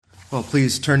Well,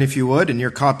 please turn, if you would, in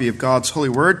your copy of God's holy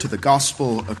word to the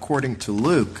Gospel according to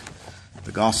Luke.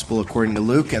 The Gospel according to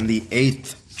Luke and the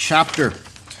 8th chapter.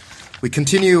 We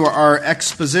continue our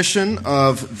exposition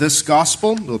of this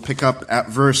Gospel. We'll pick up at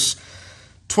verse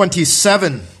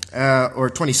 27,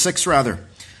 or 26 rather.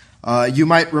 You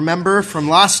might remember from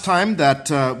last time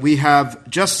that we have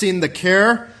just seen the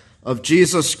care of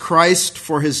Jesus Christ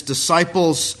for his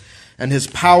disciples and his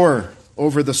power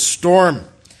over the storm.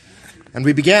 And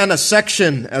we began a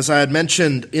section, as I had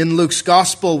mentioned, in Luke's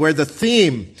Gospel where the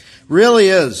theme really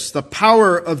is the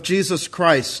power of Jesus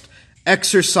Christ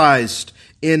exercised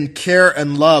in care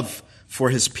and love for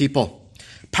his people.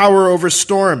 Power over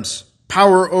storms,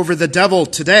 power over the devil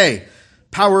today,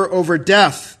 power over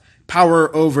death,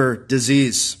 power over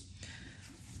disease.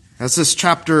 As this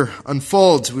chapter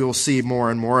unfolds, we will see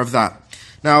more and more of that.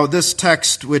 Now, this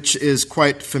text, which is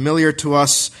quite familiar to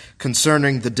us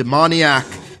concerning the demoniac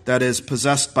that is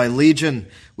possessed by Legion,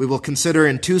 we will consider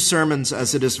in 2 sermons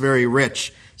as it is very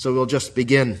rich. So we'll just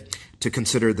begin to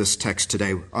consider this text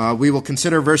today. We will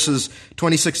consider verses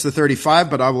 26 to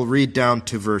 35, but I will read down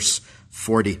to verse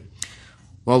 40.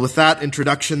 Well, with that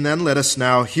introduction then, let us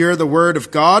now hear the word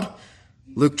of God.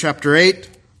 Luke chapter 8,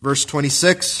 verse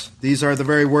 26. These are the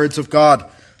very words of God.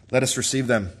 Let us receive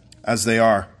them as they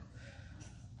are.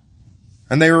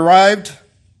 And they arrived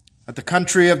at the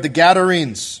country of the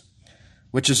Gadarenes,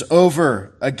 which is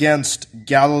over against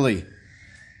Galilee.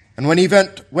 And when he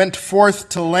went forth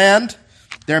to land,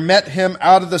 there met him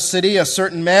out of the city a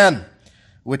certain man,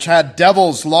 which had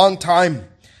devils long time,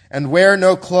 and wear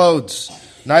no clothes,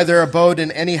 neither abode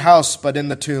in any house but in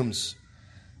the tombs.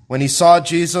 When he saw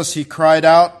Jesus, he cried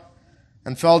out,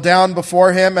 and fell down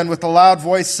before him, and with a loud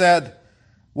voice said,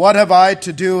 What have I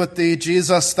to do with thee,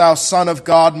 Jesus, thou Son of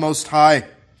God Most High?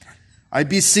 I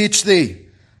beseech thee,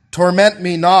 torment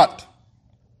me not.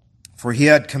 For he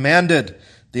had commanded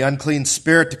the unclean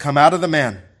spirit to come out of the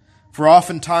man. For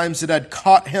oftentimes it had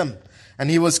caught him,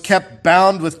 and he was kept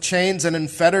bound with chains and in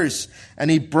fetters, and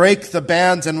he brake the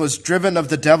bands and was driven of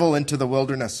the devil into the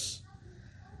wilderness.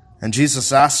 And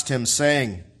Jesus asked him,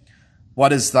 saying,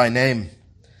 What is thy name?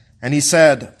 And he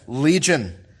said,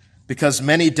 Legion, because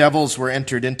many devils were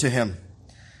entered into him.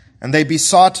 And they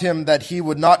besought him that he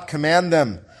would not command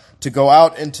them to go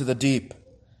out into the deep.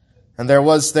 And there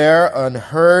was there an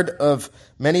herd of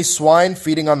many swine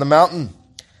feeding on the mountain.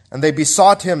 And they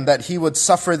besought him that he would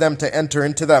suffer them to enter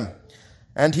into them.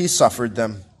 And he suffered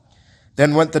them.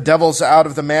 Then went the devils out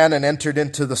of the man and entered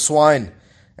into the swine.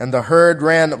 And the herd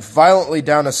ran violently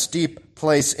down a steep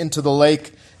place into the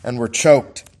lake and were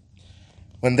choked.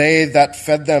 When they that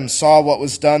fed them saw what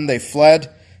was done, they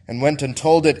fled and went and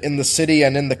told it in the city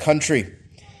and in the country.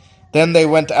 Then they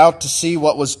went out to see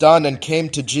what was done and came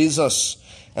to Jesus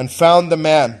and found the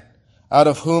man out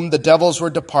of whom the devils were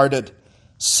departed,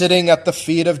 sitting at the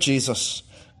feet of Jesus,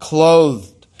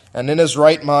 clothed and in his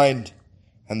right mind,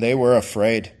 and they were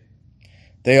afraid.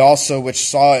 They also which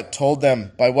saw it told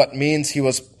them by what means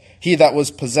he that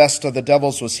was possessed of the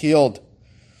devils was healed.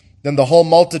 Then the whole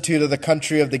multitude of the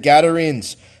country of the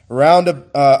Gadarenes round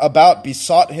about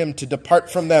besought him to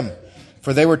depart from them,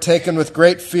 for they were taken with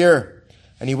great fear.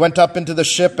 And he went up into the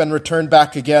ship and returned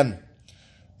back again.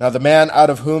 Now the man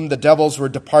out of whom the devils were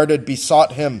departed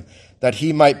besought him that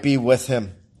he might be with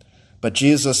him. But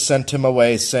Jesus sent him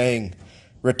away, saying,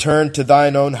 Return to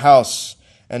thine own house,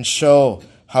 and show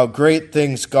how great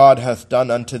things God hath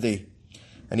done unto thee.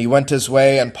 And he went his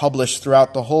way and published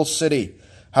throughout the whole city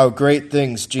how great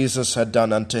things Jesus had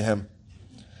done unto him.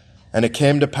 And it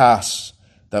came to pass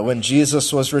that when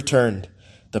Jesus was returned,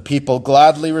 the people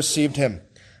gladly received him,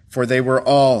 for they were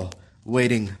all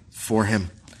waiting for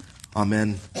him.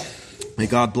 Amen. May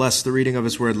God bless the reading of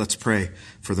his word. Let's pray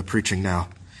for the preaching now.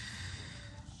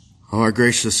 Oh, our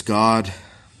gracious God,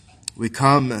 we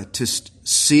come to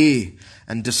see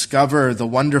and discover the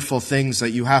wonderful things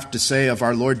that you have to say of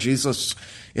our Lord Jesus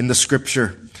in the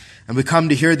Scripture. And we come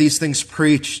to hear these things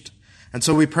preached. And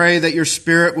so we pray that your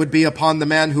Spirit would be upon the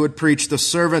man who would preach, the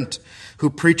servant who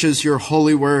preaches your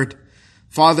holy word.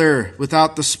 Father,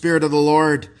 without the Spirit of the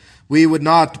Lord, we would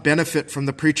not benefit from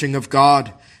the preaching of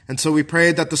God. And so we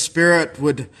pray that the Spirit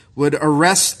would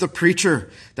arrest the preacher,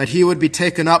 that he would be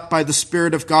taken up by the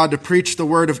Spirit of God to preach the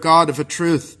word of God of a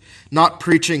truth, not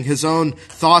preaching his own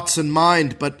thoughts and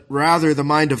mind, but rather the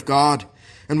mind of God.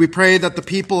 And we pray that the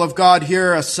people of God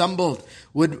here assembled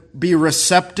would be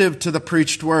receptive to the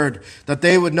preached word, that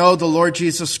they would know the Lord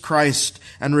Jesus Christ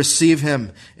and receive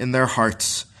him in their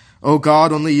hearts. Oh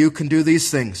God, only you can do these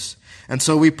things. And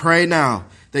so we pray now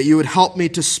that you would help me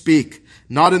to speak,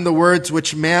 not in the words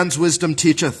which man's wisdom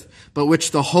teacheth, but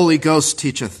which the Holy Ghost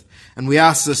teacheth. And we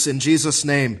ask this in Jesus'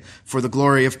 name for the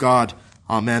glory of God.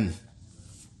 Amen.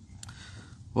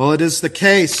 Well, it is the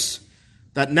case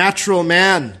that natural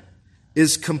man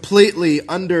is completely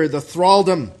under the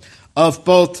thraldom of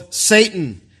both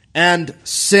Satan and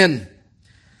sin.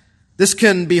 This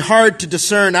can be hard to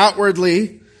discern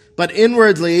outwardly, but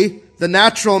inwardly, the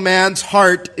natural man's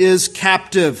heart is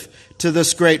captive to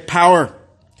this great power.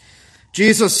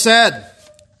 Jesus said,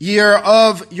 "Ye are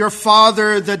of your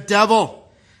father the devil,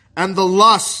 and the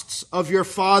lusts of your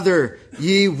father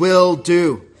ye will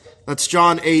do." That's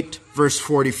John 8, verse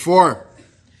 44.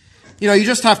 You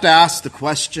just have to ask the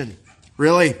question,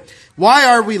 really, why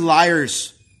are we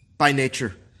liars by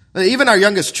nature? Even our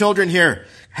youngest children here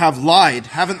have lied,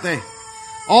 haven't they?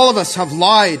 All of us have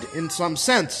lied in some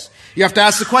sense. You have to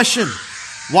ask the question,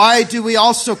 why do we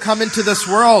also come into this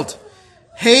world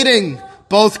hating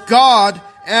both God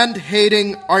and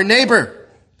hating our neighbor?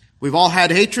 We've all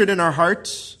had hatred in our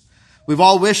hearts. We've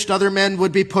all wished other men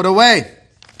would be put away.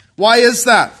 Why is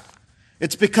that?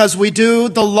 It's because we do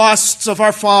the lusts of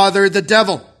our father, the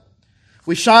devil.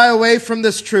 We shy away from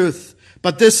this truth,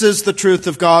 but this is the truth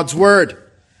of God's word.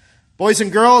 Boys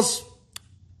and girls,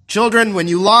 children, when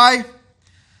you lie,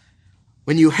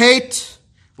 when you hate,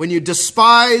 when you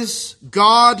despise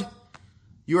God,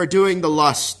 you are doing the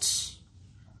lusts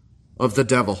of the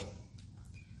devil.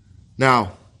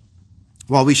 Now,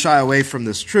 while we shy away from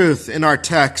this truth, in our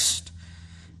text,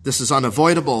 this is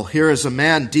unavoidable. Here is a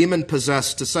man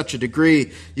demon-possessed to such a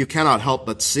degree you cannot help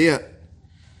but see it.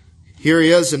 Here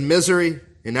he is in misery,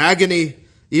 in agony,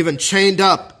 even chained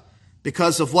up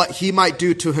because of what he might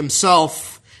do to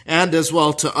himself and as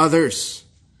well to others.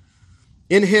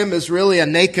 In him is really a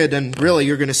naked, and really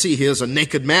you're going to see he is a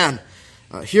naked man.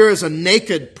 Here is a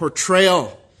naked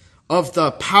portrayal of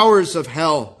the powers of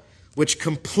hell which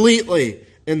completely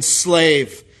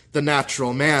enslave the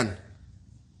natural man.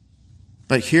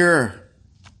 But here,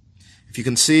 if you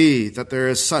can see that there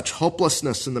is such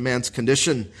hopelessness in the man's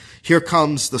condition, here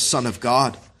comes the Son of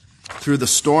God through the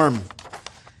storm.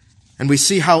 And we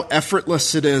see how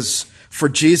effortless it is for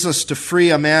Jesus to free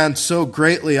a man so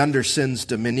greatly under sin's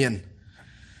dominion.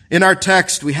 In our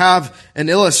text, we have an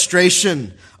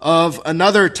illustration of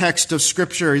another text of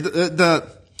Scripture.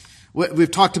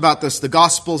 We've talked about this. The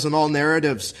Gospels and all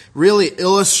narratives really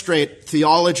illustrate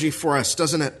theology for us,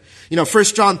 doesn't it?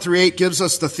 1 John 3:8 gives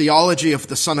us the theology of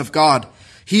the Son of God.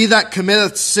 He that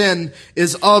committeth sin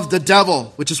is of the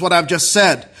devil, which is what I've just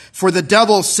said. For the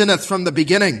devil sinneth from the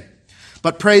beginning.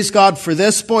 But praise God for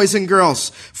this, boys and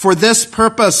girls. For this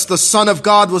purpose the Son of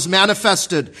God was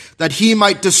manifested, that he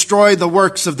might destroy the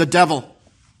works of the devil.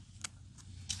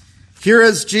 Here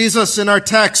is Jesus in our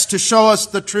text to show us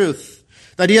the truth,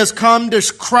 that he has come to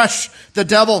crush the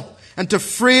devil and to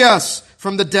free us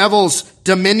from the devil's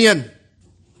dominion.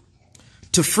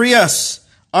 To free us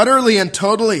utterly and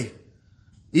totally,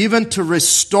 even to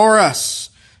restore us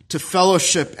to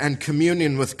fellowship and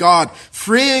communion with God,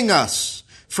 freeing us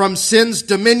from sin's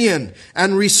dominion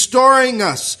and restoring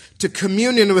us to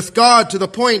communion with God, to the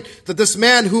point that this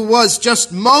man who was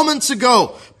just moments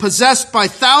ago possessed by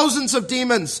thousands of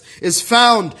demons is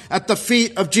found at the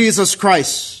feet of Jesus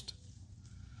Christ.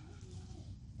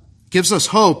 Gives us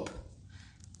hope.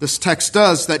 This text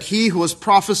does, that he who was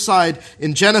prophesied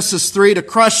in Genesis 3 to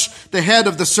crush the head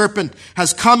of the serpent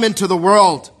has come into the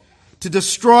world to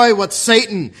destroy what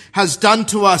Satan has done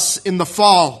to us in the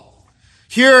fall.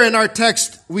 Here in our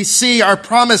text, we see our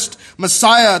promised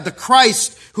Messiah, the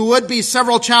Christ, who would be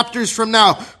several chapters from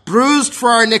now, bruised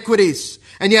for our iniquities,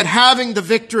 and yet having the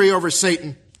victory over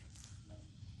Satan.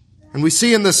 And we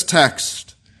see in this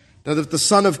text that if the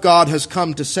Son of God has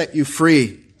come to set you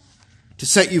free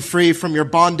from your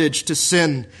bondage to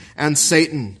sin and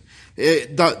Satan.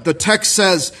 The text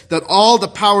says that all the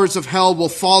powers of hell will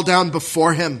fall down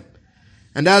before him.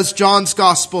 And as John's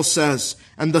gospel says,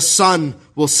 and the Son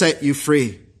will set you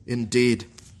free indeed.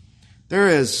 There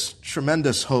is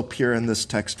tremendous hope here in this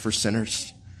text for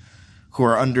sinners who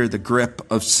are under the grip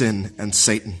of sin and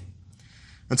Satan.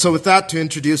 And so with that to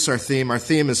introduce our theme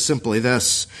is simply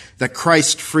this, that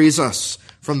Christ frees us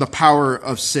from the power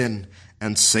of sin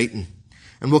and Satan.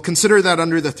 And we'll consider that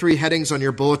under the three headings on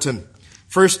your bulletin.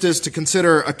 First is to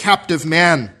consider a captive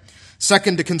man.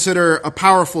 Second, to consider a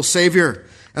powerful Savior.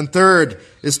 And third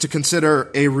is to consider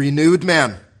a renewed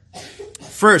man.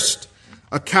 First,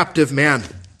 a captive man.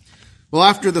 Well,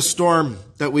 after the storm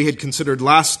that we had considered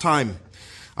last time,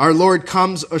 our Lord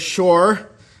comes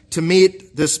ashore to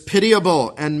meet this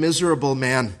pitiable and miserable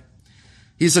man.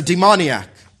 He's a demoniac.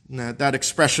 That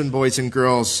expression, boys and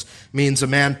girls, means a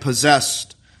man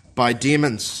possessed by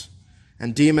demons.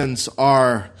 And demons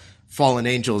are fallen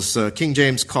angels. King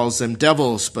James calls them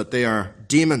devils, but they are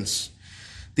demons.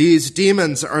 These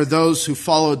demons are those who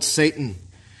followed Satan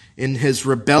in his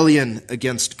rebellion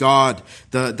against God,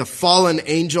 the fallen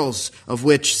angels of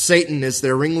which Satan is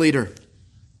their ringleader.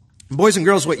 Boys and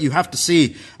girls, what you have to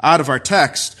see out of our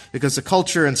text, because the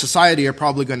culture and society are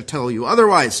probably going to tell you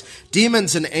otherwise,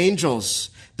 demons and angels,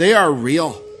 they are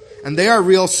real, and they are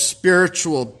real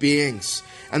spiritual beings,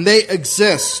 and they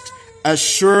exist as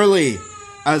surely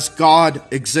as God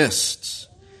exists.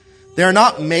 They're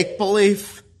not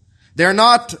make-believe. They're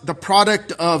not the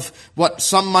product of what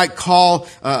some might call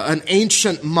an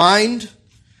ancient mind.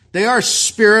 They are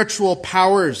spiritual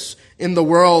powers in the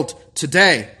world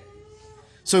today.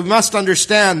 So we must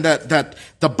understand that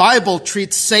the Bible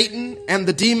treats Satan and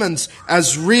the demons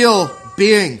as real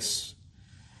beings.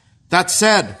 That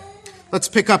said, let's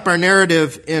pick up our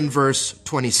narrative in verse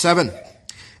 27.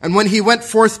 And when he went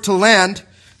forth to land,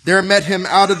 there met him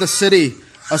out of the city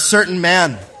a certain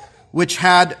man, which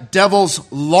had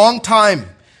devils long time,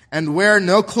 and wear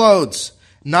no clothes,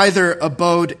 neither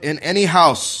abode in any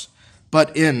house,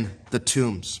 but in the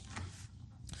tombs.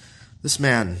 This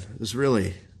man is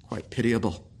really quite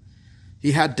pitiable.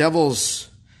 He had devils,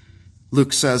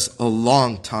 Luke says, a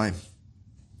long time.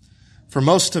 For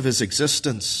most of his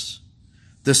existence,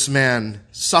 this man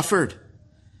suffered.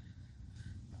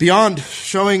 Beyond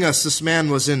showing us this man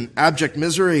was in abject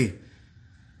misery,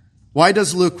 why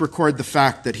does Luke record the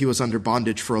fact that he was under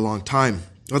bondage for a long time?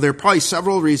 Well, there are probably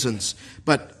several reasons,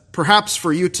 but perhaps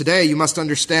for you today, you must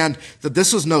understand that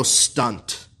this was no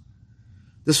stunt.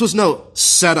 This was no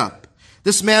setup.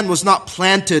 This man was not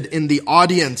planted in the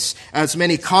audience as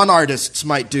many con artists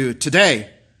might do today.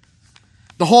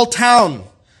 The whole town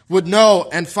would know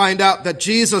and find out that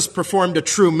Jesus performed a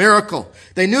true miracle.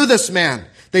 They knew this man.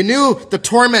 They knew the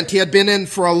torment he had been in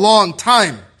for a long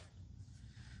time.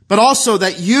 But also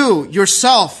that you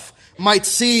yourself might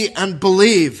see and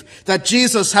believe that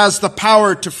Jesus has the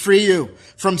power to free you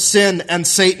from sin and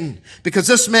Satan. Because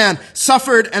this man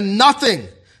suffered and nothing,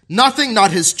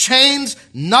 not his chains,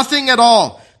 nothing at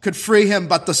all could free him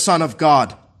but the Son of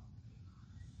God.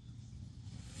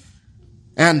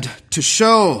 And to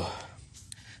show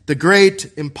the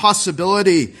great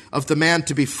impossibility of the man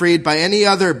to be freed by any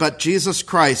other but Jesus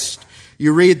Christ,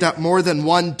 you read that more than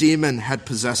one demon had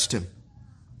possessed him.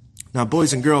 Now,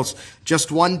 boys and girls,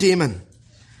 just one demon.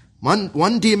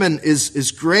 One demon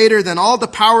is greater than all the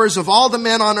powers of all the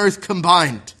men on earth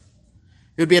combined.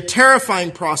 It would be a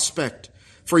terrifying prospect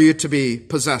for you to be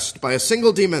possessed by a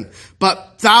single demon,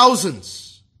 but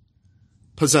thousands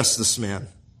possess this man.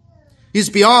 He's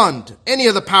beyond any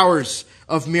of the powers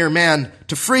of mere man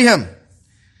to free him.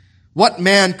 What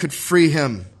man could free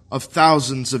him of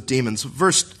thousands of demons?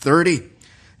 Verse 30,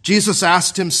 Jesus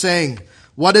asked him, saying,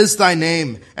 "What is thy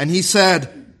name?" And he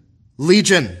said,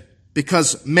 "Legion,"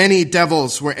 because many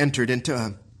devils were entered into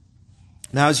him.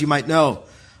 Now, as you might know,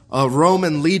 a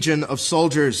Roman legion of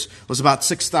soldiers was about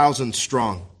 6,000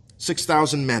 strong,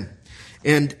 6,000 men.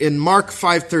 And in Mark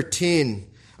 5:13,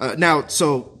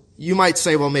 so you might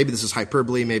say, well, maybe this is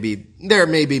hyperbole, maybe there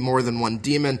may be more than one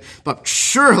demon, but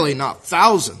surely not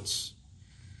thousands.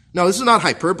 No, this is not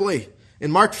hyperbole.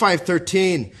 In Mark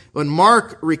 5:13, when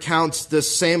Mark recounts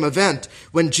this same event,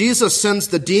 when Jesus sends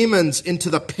the demons into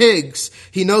the pigs,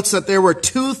 he notes that there were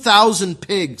 2,000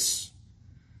 pigs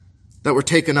that were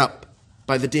taken up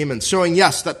by the demons, showing,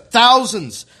 yes, that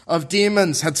thousands of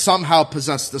demons had somehow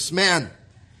possessed this man.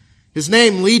 His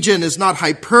name, Legion, is not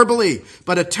hyperbole,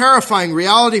 but a terrifying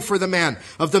reality for the man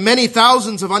of the many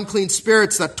thousands of unclean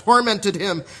spirits that tormented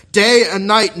him day and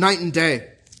night, night and day.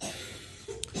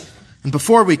 And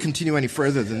before we continue any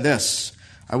further than this,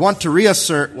 I want to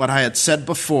reassert what I had said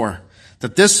before,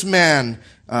 that this man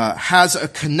has a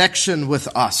connection with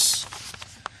us,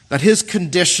 that his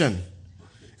condition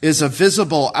is a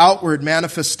visible outward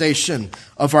manifestation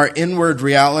of our inward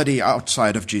reality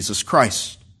outside of Jesus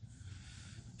Christ.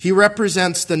 He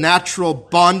represents the natural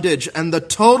bondage and the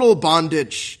total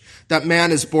bondage that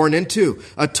man is born into,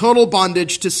 a total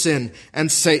bondage to sin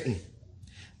and Satan.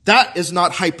 That is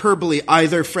not hyperbole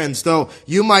either, friends, though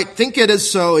you might think it is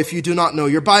so if you do not know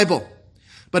your Bible.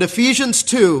 But Ephesians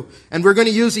 2, and we're going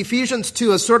to use Ephesians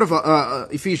 2 as sort of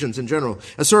Ephesians in general,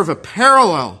 as sort of a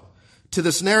parallel to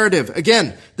this narrative.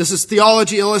 Again, this is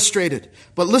theology illustrated.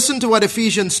 But listen to what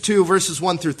Ephesians 2 verses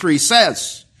 1 through 3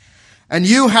 says. "And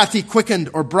you hath he quickened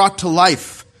or brought to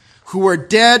life, who were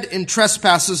dead in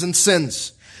trespasses and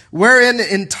sins, wherein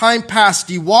in time past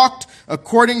ye walked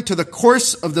according to the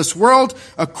course of this world,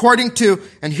 according to,"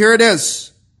 and here it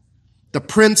is, "the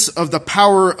prince of the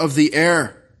power of the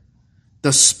air,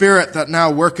 the spirit that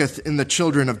now worketh in the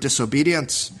children of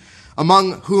disobedience,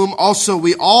 among whom also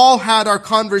we all had our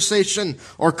conversation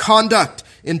or conduct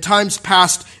in times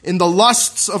past in the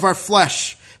lusts of our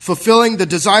flesh, fulfilling the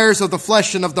desires of the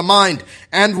flesh and of the mind,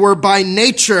 and were by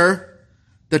nature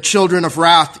the children of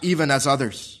wrath, even as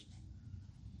others.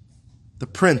 The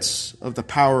prince of the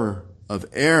power of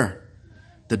air,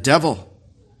 the devil.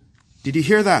 Did you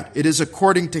hear that? It is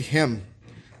according to him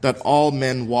that all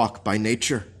men walk by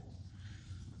nature.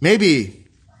 Maybe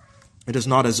it is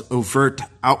not as overt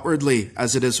outwardly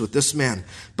as it is with this man,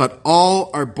 but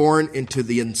all are born into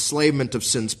the enslavement of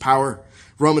sin's power.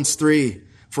 Romans 3,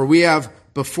 for we have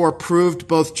before proved,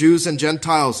 both Jews and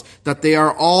Gentiles, that they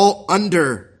are all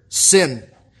under sin.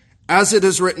 As it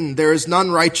is written, there is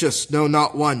none righteous, no,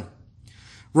 not one.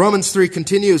 Romans 3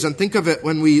 continues, and think of it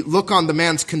when we look on the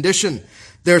man's condition.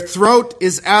 Their throat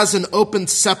is as an open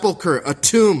sepulchre, a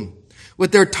tomb.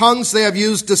 With their tongues they have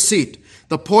used deceit.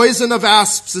 The poison of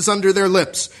asps is under their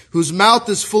lips, whose mouth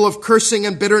is full of cursing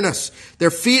and bitterness. Their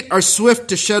feet are swift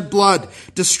to shed blood.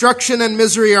 Destruction and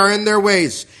misery are in their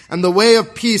ways, and the way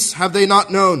of peace have they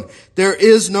not known. There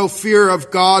is no fear of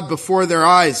God before their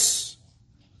eyes.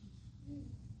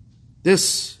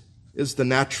 This is the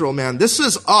natural man. This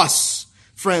is us,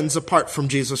 friends, apart from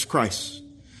Jesus Christ.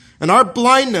 And our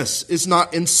blindness is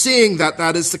not in seeing that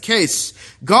that is the case.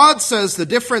 God says the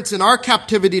difference in our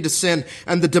captivity to sin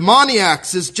and the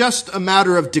demoniac's is just a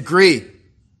matter of degree.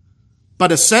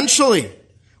 But essentially,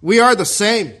 we are the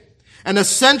same. And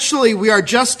essentially, we are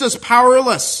just as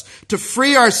powerless to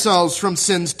free ourselves from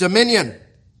sin's dominion.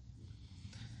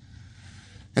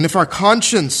 And if our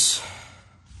conscience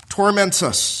torments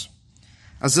us,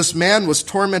 as this man was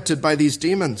tormented by these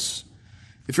demons,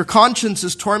 if your conscience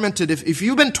is tormented, if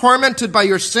you've been tormented by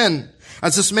your sin,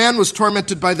 as this man was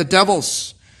tormented by the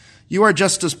devils, you are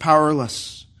just as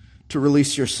powerless to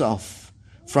release yourself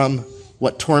from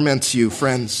what torments you,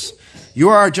 friends. You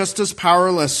are just as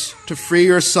powerless to free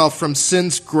yourself from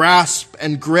sin's grasp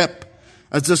and grip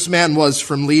as this man was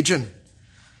from Legion.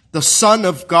 The Son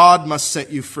of God must set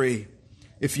you free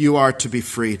if you are to be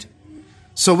freed.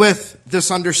 So with this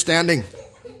understanding,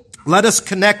 let us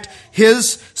connect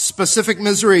his specific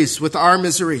miseries with our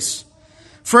miseries.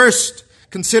 First,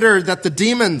 consider that the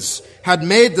demons had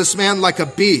made this man like a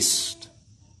beast.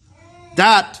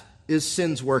 That is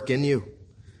sin's work in you,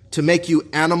 to make you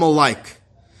animal-like.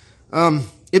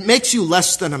 It makes you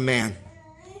less than a man,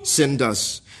 sin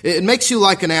does. It makes you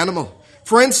like an animal.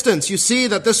 For instance, you see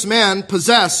that this man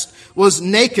possessed was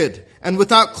naked and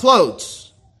without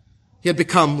clothes. He had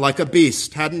become like a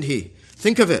beast, hadn't he?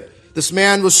 Think of it. This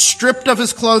man was stripped of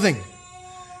his clothing,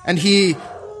 and he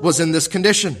was in this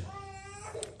condition.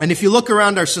 And if you look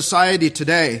around our society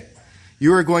today,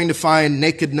 you are going to find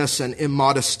nakedness and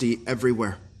immodesty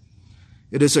everywhere.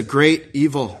 It is a great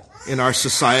evil in our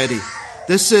society.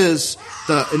 This is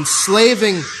the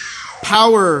enslaving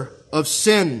power of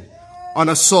sin on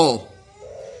a soul.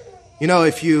 You know,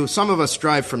 some of us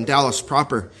drive from Dallas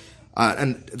proper,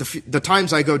 and the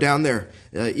times I go down there,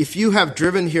 if you have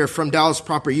driven here from Dallas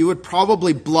proper, you would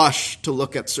probably blush to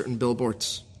look at certain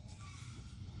billboards.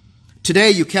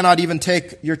 Today, you cannot even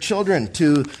take your children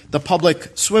to the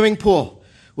public swimming pool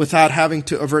without having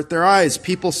to avert their eyes.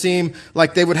 People seem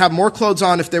like they would have more clothes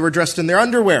on if they were dressed in their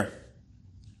underwear.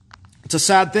 It's a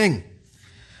sad thing.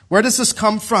 Where does this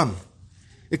come from?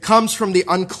 It comes from the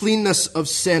uncleanness of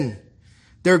sin.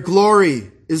 Their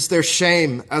glory is their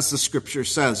shame, as the scripture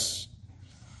says.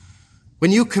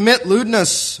 When you commit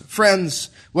lewdness, friends,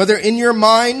 whether in your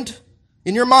mind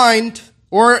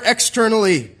or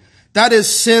externally, that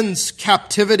is sin's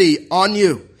captivity on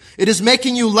you. It is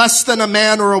making you less than a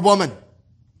man or a woman.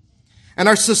 And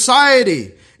our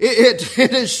society, it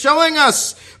is showing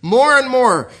us more and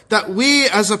more that we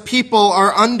as a people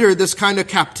are under this kind of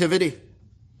captivity.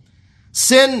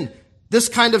 Sin, this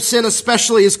kind of sin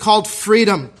especially, is called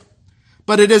freedom,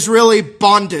 but it is really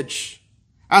bondage.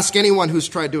 Ask anyone who's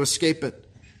tried to escape it.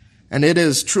 And it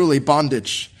is truly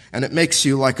bondage, and it makes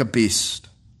you like a beast.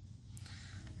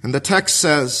 And the text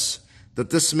says that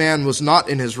this man was not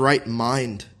in his right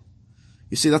mind.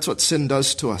 You see, that's what sin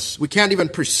does to us. We can't even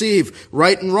perceive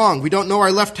right and wrong. We don't know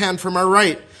our left hand from our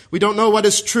right. We don't know what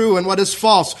is true and what is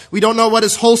false. We don't know what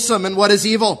is wholesome and what is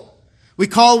evil. We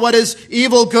call what is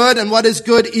evil good and what is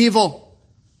good evil.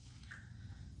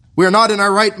 We are not in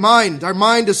our right mind. Our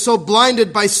mind is so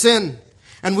blinded by sin.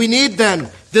 And we need then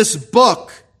this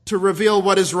book to reveal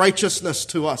what is righteousness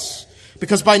to us.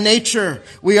 Because by nature,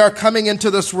 we are coming into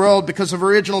this world because of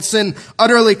original sin,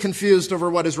 utterly confused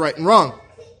over what is right and wrong.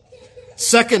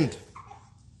 Second,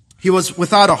 he was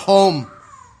without a home,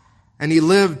 and he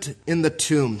lived in the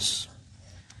tombs.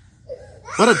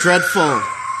 What a dreadful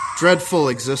dreadful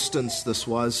existence this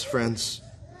was, friends.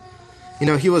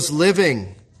 He was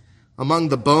living among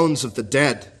the bones of the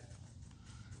dead.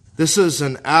 This is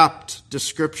an apt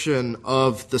description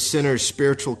of the sinner's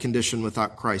spiritual condition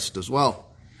without Christ as well.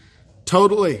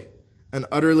 Totally and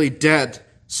utterly dead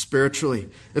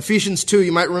spiritually. Ephesians 2,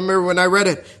 you might remember when I read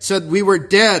it, said we were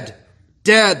dead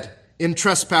in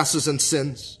trespasses and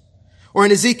sins. Or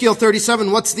in Ezekiel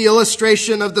 37, what's the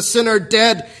illustration of the sinner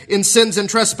dead in sins and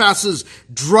trespasses?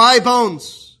 Dry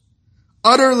bones,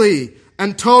 utterly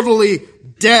and totally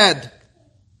dead.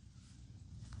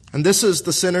 And this is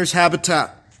the sinner's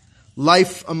habitat,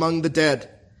 life among the dead.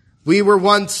 We were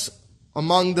once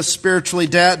among the spiritually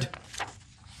dead,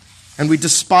 and we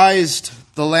despised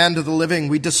the land of the living.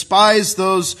 We despised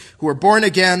those who were born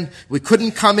again. We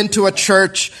couldn't come into a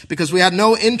church because we had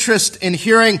no interest in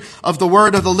hearing of the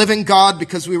word of the living God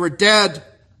because we were dead.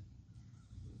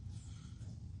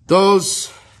 Those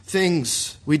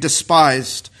things we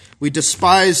despised. We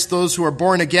despised those who are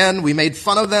born again. We made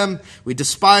fun of them. We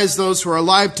despised those who are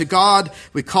alive to God.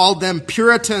 We called them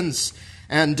Puritans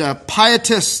and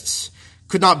pietists.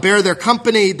 Could not bear their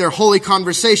company, their holy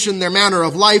conversation, their manner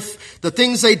of life. The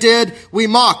things they did, we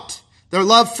mocked. Their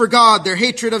love for God, their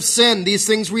hatred of sin, these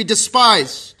things we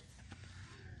despised.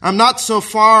 I'm not so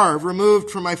far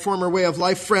removed from my former way of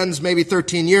life, friends, maybe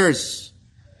 13 years.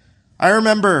 I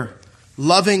remember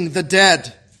loving the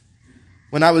dead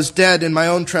when I was dead in my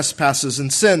own trespasses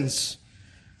and sins.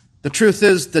 The truth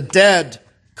is, the dead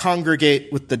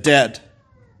congregate with the dead.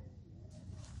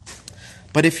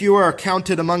 But if you are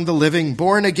counted among the living,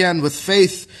 born again with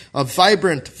faith, a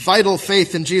vibrant, vital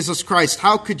faith in Jesus Christ,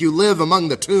 how could you live among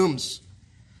the tombs?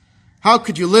 How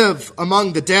could you live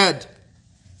among the dead?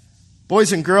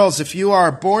 Boys and girls, if you are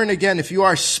born again, if you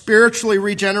are spiritually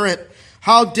regenerate,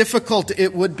 how difficult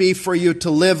it would be for you to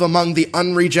live among the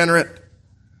unregenerate.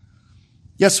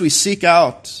 Yes, we seek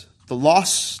out the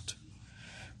lost.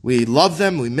 We love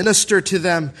them. We minister to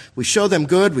them. We show them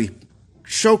good. We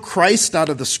show Christ out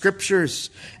of the scriptures,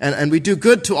 and we do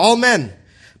good to all men.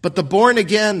 But the born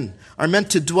again are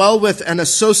meant to dwell with and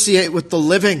associate with the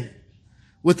living,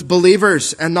 with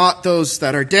believers, and not those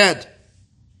that are dead.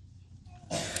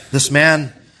 This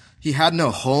man, he had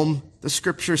no home, the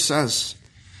scripture says.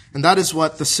 And that is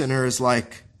what the sinner is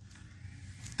like.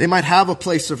 They might have a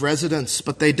place of residence,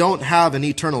 but they don't have an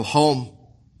eternal home.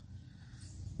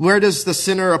 Where does the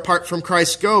sinner apart from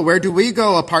Christ go? Where do we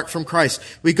go apart from Christ?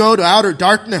 We go to outer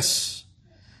darkness.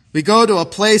 We go to a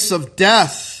place of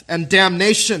death and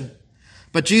damnation.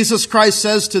 But Jesus Christ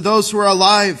says to those who are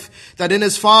alive that in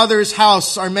his Father's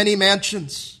house are many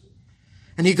mansions.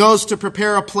 And he goes to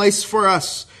prepare a place for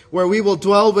us where we will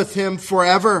dwell with him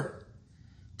forever.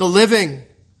 The living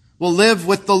will live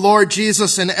with the Lord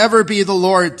Jesus and ever be the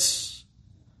Lord's.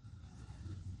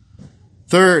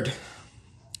 Third,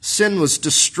 sin was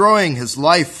destroying his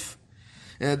life.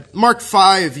 In Mark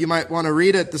 5, you might want to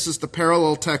read it. This is the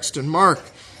parallel text in Mark.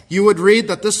 You would read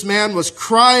that this man was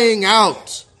crying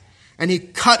out and he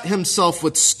cut himself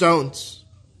with stones.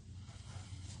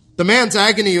 The man's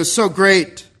agony was so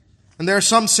great. And there are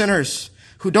some sinners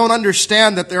who don't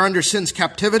understand that they're under sin's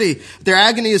captivity. Their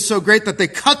agony is so great that they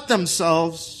cut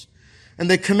themselves and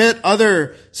they commit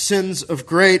other sins of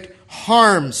great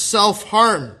harm,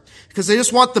 self-harm, because they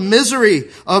just want the misery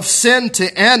of sin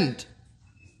to end.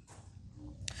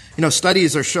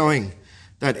 Studies are showing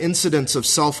that incidents of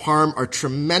self-harm are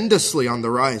tremendously on the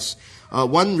rise.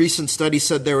 One recent study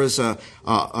said there was a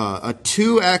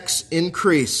 2x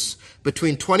increase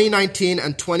between 2019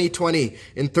 and 2020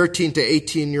 in 13 to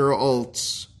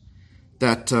 18-year-olds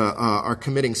that are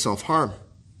committing self-harm.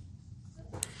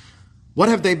 What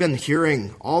have they been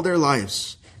hearing all their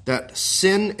lives? That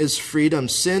sin is freedom,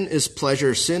 sin is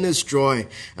pleasure, sin is joy.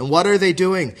 And what are they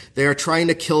doing? They are trying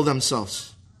to kill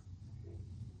themselves.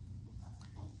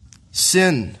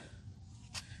 Sin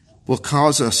will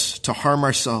cause us to harm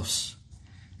ourselves.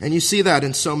 And you see that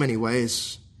in so many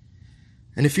ways.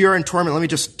 And if you're in torment, let me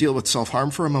just deal with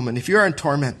self-harm for a moment. If you're in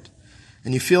torment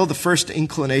and you feel the first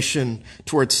inclination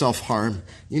towards self-harm,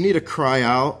 you need to cry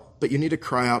out, but you need to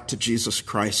cry out to Jesus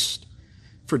Christ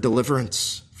for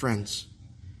deliverance, friends.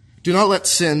 Do not let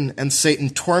sin and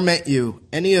Satan torment you,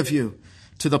 any of you,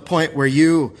 to the point where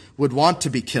you would want to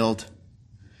be killed.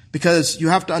 Because you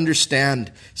have to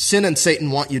understand, sin and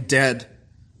Satan want you dead.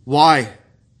 Why?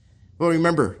 Well,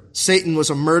 remember, Satan was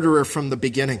a murderer from the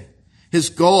beginning. His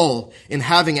goal in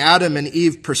having Adam and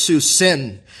Eve pursue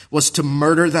sin was to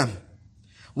murder them.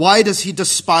 Why does he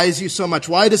despise you so much?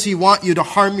 Why does he want you to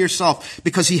harm yourself?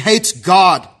 Because he hates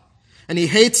God. And he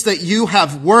hates that you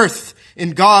have worth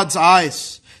in God's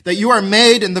eyes. That you are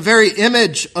made in the very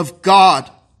image of God.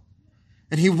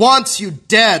 and he wants you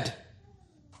dead.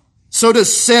 So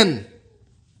does sin.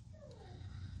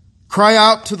 Cry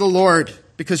out to the Lord,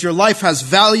 because your life has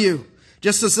value.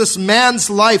 Just as this man's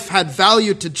life had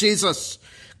value to Jesus,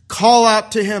 call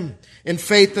out to him in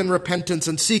faith and repentance,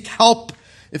 and seek help,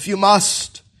 if you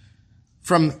must,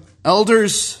 from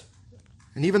elders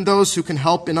and even those who can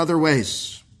help in other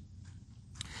ways.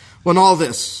 Well, in all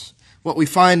this, what we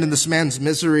find in this man's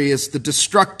misery is the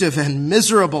destructive and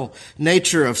miserable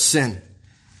nature of sin.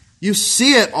 You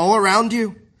see it all around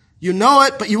you. You know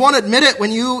it, but you won't admit it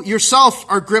when you yourself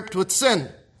are gripped with sin.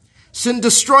 Sin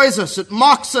destroys us. It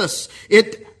mocks us.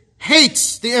 It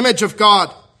hates the image of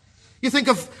God. You think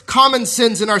of common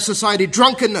sins in our society: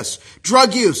 drunkenness,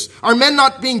 drug use. Are men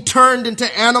not being turned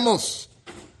into animals?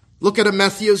 Look at a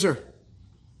meth user,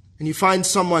 and you find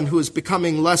someone who is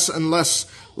becoming less and less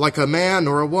like a man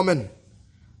or a woman.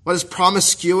 What is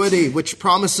promiscuity, which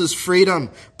promises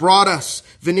freedom, brought us?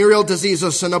 Venereal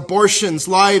diseases and abortions,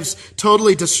 lives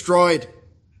totally destroyed.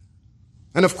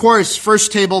 And of course,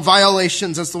 first table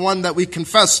violations, as the one that we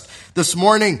confessed this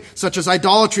morning, such as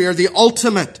idolatry, are the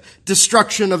ultimate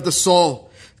destruction of the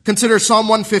soul. Consider Psalm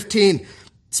 115.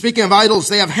 Speaking of idols,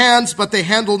 they have hands, but they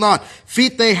handle not.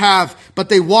 Feet they have, but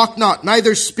they walk not.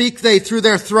 Neither speak they through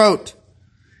their throat.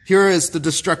 Here is the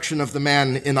destruction of the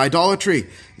man in idolatry.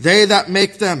 They that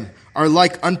make them are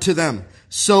like unto them.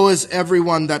 So is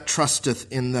everyone that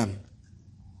trusteth in them.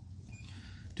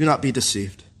 Do not be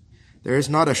deceived. There is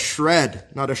not a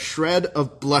shred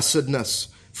of blessedness,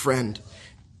 friend,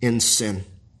 in sin.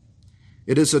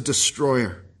 It is a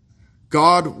destroyer.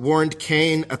 God warned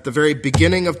Cain at the very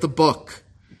beginning of the book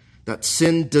that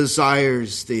sin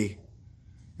desires thee,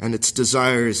 and its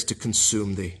desire is to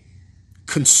consume thee.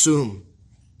 Consume,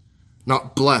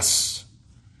 not bless.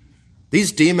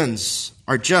 These demons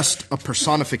are just a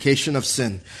personification of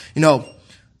sin. You know,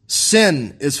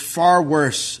 sin is far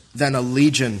worse than a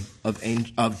legion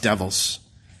of devils.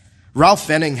 Ralph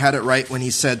Venning had it right when he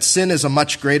said, sin is a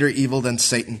much greater evil than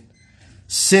Satan.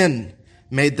 Sin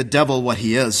made the devil what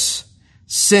he is.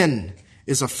 Sin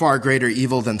is a far greater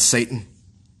evil than Satan.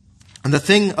 And the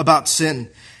thing about sin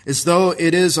is, though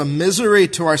it is a misery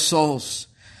to our souls,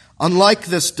 unlike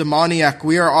this demoniac,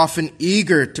 we are often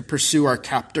eager to pursue our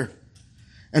captor.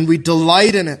 And we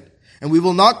delight in it. And we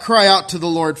will not cry out to the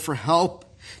Lord for help.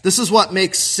 This is what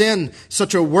makes sin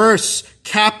such a worse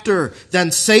captor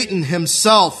than Satan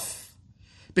himself.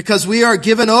 Because we are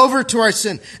given over to our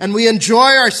sin, and we enjoy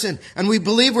our sin, and we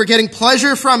believe we're getting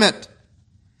pleasure from it.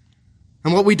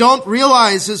 And what we don't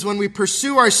realize is when we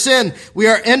pursue our sin, we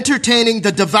are entertaining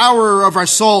the devourer of our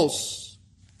souls.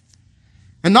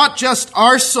 And not just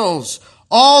our souls,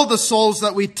 all the souls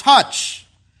that we touch,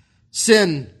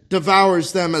 sin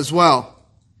devours them as well.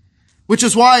 Which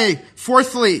is why,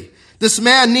 fourthly, this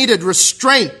man needed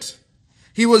restraint.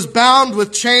 He was bound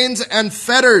with chains and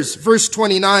fetters, verse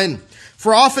 29.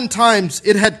 For oftentimes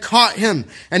it had caught him,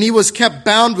 and he was kept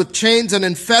bound with chains and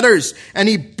in fetters, and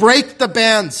he brake the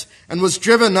bands and was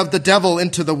driven of the devil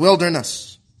into the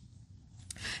wilderness.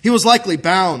 He was likely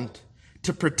bound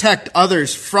to protect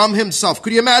others from himself.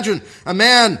 Could you imagine a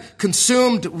man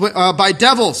consumed by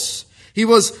devils? He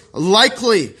was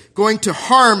likely going to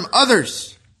harm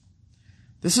others.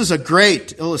 This is a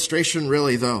great illustration,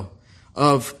 really, though,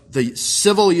 of the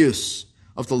civil use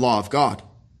of the law of God.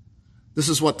 This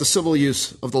is what the civil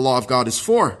use of the law of God is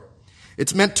for.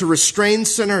 It's meant to restrain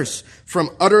sinners from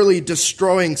utterly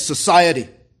destroying society,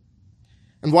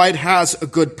 and why it has a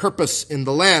good purpose in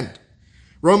the land.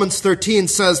 Romans 13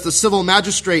 says the civil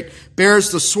magistrate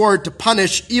bears the sword to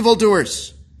punish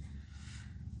evildoers.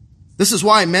 This is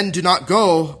why men do not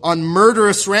go on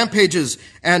murderous rampages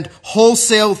and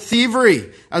wholesale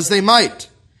thievery as they might,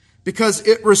 because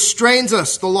it restrains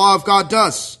us, the law of God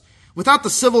does. Without the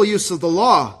civil use of the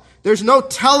law, there's no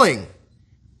telling.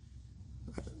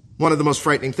 One of the most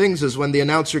frightening things is when the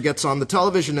announcer gets on the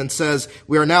television and says,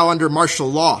 we are now under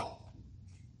martial law,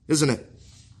 isn't it?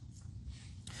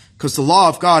 Because the law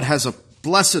of God has a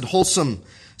blessed, wholesome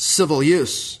civil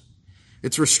use.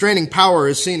 Its restraining power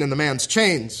is seen in the man's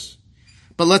chains.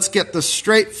 But let's get this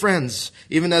straight, friends.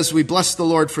 Even as we bless the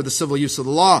Lord for the civil use of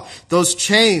the law, those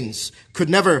chains could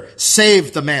never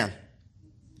save the man.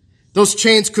 Those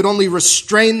chains could only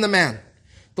restrain the man.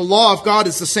 The law of God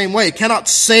is the same way. It cannot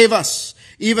save us,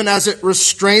 even as it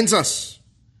restrains us.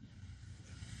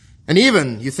 And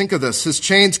even, you think of this, his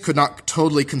chains could not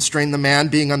totally constrain the man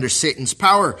being under Satan's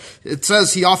power. It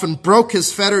says he often broke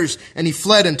his fetters and he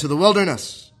fled into the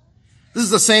wilderness. This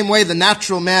is the same way the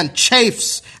natural man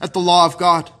chafes at the law of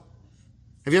God.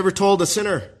 Have you ever told a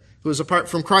sinner who is apart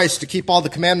from Christ to keep all the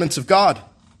commandments of God?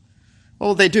 What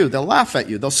will they do? They'll laugh at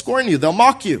you. They'll scorn you. They'll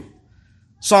mock you.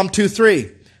 Psalm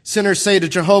 2:3, sinners say to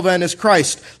Jehovah and his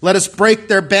Christ, let us break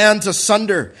their bands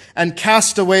asunder and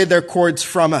cast away their cords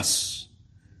from us.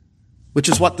 Which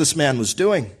is what this man was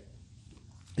doing.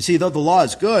 You see, though the law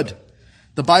is good,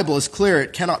 the Bible is clear,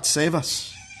 it cannot save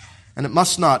us. And it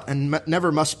must not and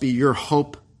never must be your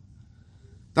hope.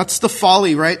 That's the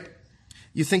folly, right?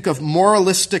 You think of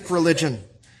moralistic religion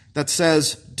that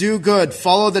says, do good,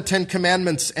 follow the 10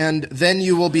 Commandments, and then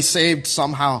you will be saved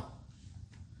somehow.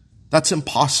 That's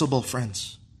impossible,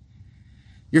 friends.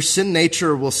 Your sin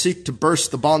nature will seek to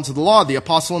burst the bonds of the law. The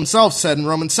apostle himself said in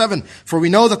Romans 7, for we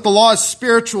know that the law is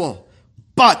spiritual,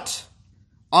 but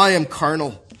I am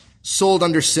carnal, sold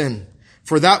under sin.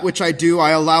 For that which I do,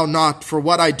 I allow not. For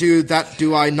what I do, that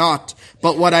do I not.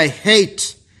 But what I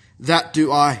hate, that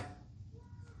do I.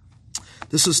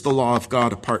 This is the law of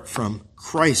God apart from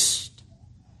Christ.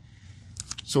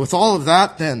 So with all of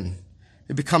that, then,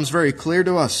 it becomes very clear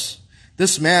to us.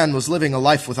 This man was living a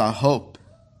life without hope.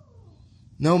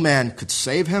 No man could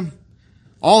save him.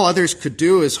 All others could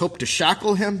do is hope to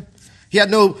shackle him. He had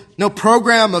no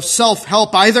program of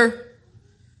self-help either.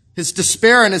 His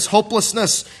despair and his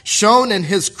hopelessness shown in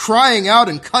his crying out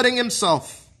and cutting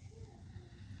himself.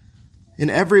 In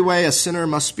every way, a sinner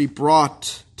must be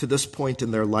brought to this point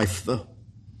in their life, though.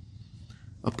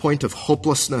 A point of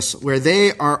hopelessness where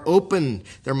they are open,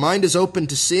 their mind is open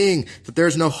to seeing that there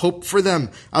is no hope for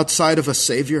them outside of a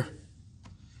Savior.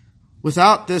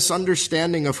 Without this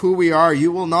understanding of who we are,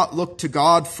 you will not look to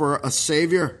God for a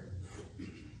Savior.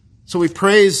 So we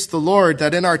praise the Lord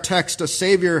that in our text a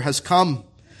Savior has come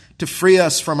to free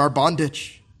us from our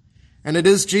bondage. And it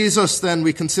is Jesus, then,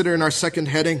 we consider in our second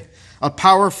heading, a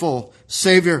powerful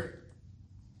Savior.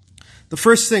 The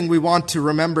first thing we want to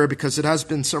remember, because it has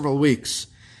been several weeks,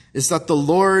 is that the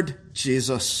Lord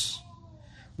Jesus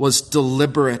was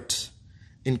deliberate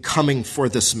in coming for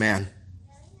this man.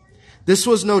 This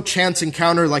was no chance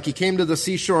encounter like he came to the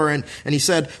seashore and he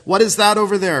said, what is that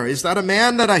over there? Is that a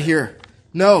man that I hear?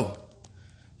 No.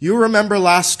 You remember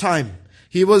last time,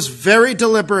 he was very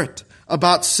deliberate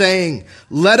about saying,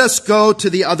 let us go to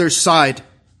the other side.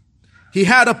 He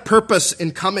had a purpose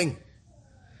in coming.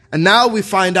 And now we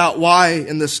find out why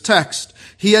in this text.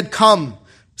 He had come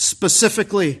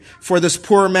specifically for this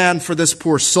poor man, for this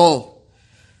poor soul.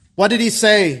 What did he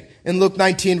say in Luke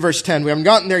 19, verse 10? We haven't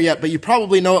gotten there yet, but you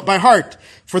probably know it by heart.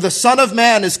 For the Son of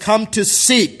Man is come to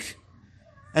seek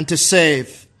and to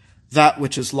save that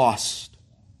which is lost.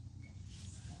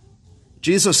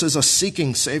 Jesus is a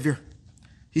seeking Savior.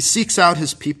 He seeks out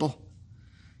his people.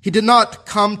 He did not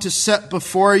come to set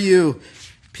before you,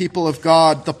 people of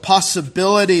God, the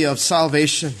possibility of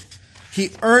salvation.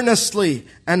 He earnestly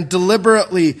and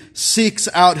deliberately seeks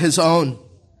out his own.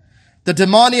 The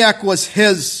demoniac was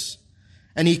his,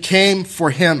 and he came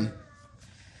for him.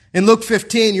 In Luke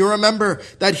 15, you remember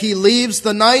that he leaves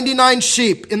the 99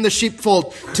 sheep in the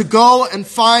sheepfold to go and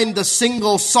find the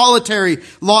single, solitary,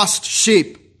 lost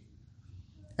sheep.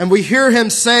 And we hear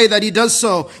him say that he does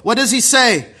so. What does he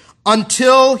say?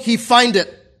 Until he find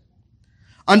it.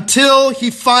 Until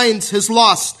he finds his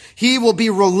lost, he will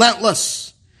be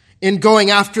relentless in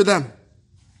going after them.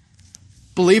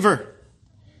 Believer,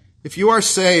 if you are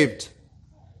saved,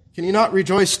 can you not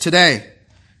rejoice today?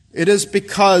 It is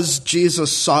because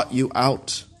Jesus sought you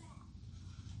out.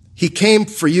 He came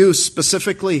for you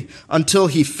specifically until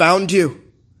he found you.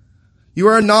 You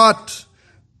are not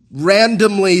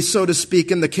randomly, so to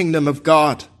speak, in the kingdom of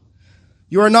God.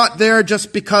 You are not there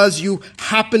just because you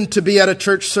happened to be at a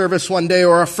church service one day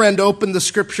or a friend opened the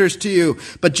scriptures to you.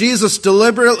 But Jesus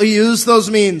deliberately used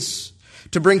those means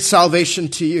to bring salvation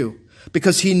to you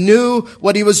because he knew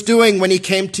what he was doing when he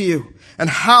came to you and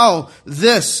how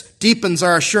this deepens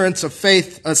our assurance of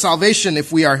faith, salvation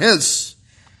if we are his.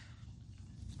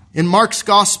 In Mark's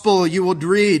gospel, you will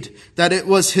read that it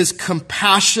was his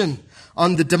compassion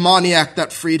on the demoniac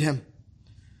that freed him.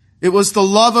 It was the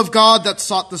love of God that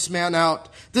sought this man out.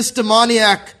 This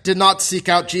demoniac did not seek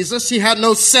out Jesus. He had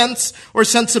no sense or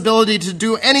sensibility to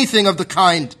do anything of the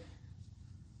kind.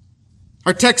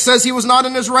 Our text says he was not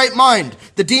in his right mind.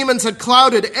 The demons had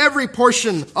clouded every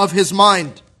portion of his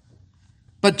mind.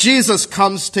 But Jesus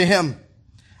comes to him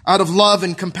out of love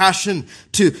and compassion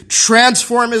to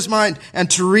transform his mind and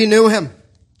to renew him.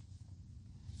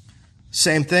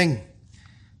 Same thing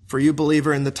for you,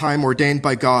 believer, in the time ordained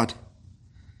by God.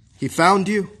 He found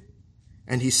you,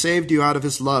 and he saved you out of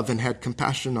his love and had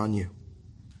compassion on you.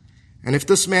 And if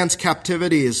this man's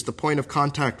captivity is the point of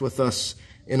contact with us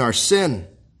in our sin,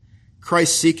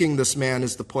 Christ seeking this man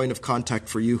is the point of contact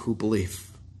for you who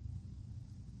believe.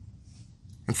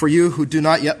 And for you who do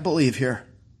not yet believe here,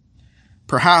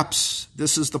 perhaps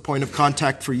this is the point of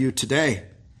contact for you today.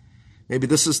 Maybe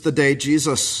this is the day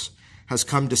Jesus has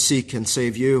come to seek and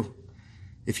save you,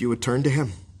 if you would turn to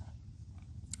him.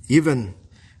 Even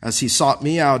as he sought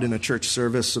me out in a church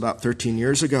service about 13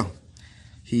 years ago,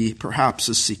 he perhaps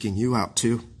is seeking you out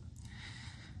too.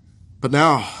 But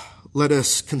now, let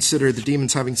us consider the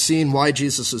demons. Having seen why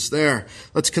Jesus is there,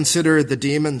 let's consider the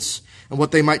demons and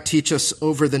what they might teach us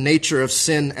over the nature of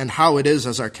sin and how it is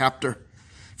as our captor.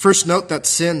 First, note that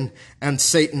sin and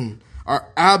Satan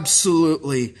are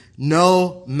absolutely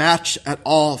no match at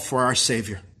all for our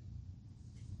Savior.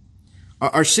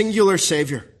 Our singular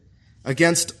Savior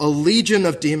against a legion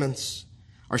of demons.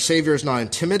 Our Savior is not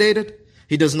intimidated.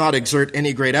 He does not exert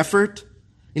any great effort.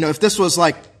 If this was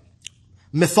like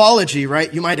mythology,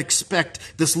 right, you might expect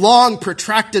this long,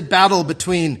 protracted battle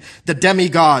between the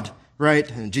demigod, right?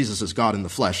 And Jesus is God in the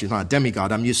flesh. He's not a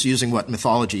demigod. I'm just using what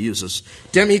mythology uses.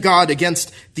 Demigod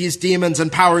against these demons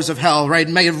and powers of hell, right?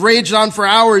 It may have raged on for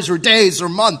hours or days or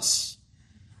months.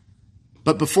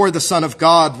 But before the Son of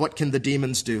God, what can the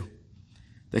demons do?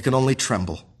 They can only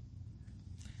tremble.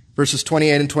 Verses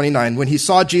 28 and 29, when he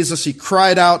saw Jesus, he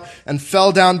cried out and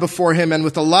fell down before him, and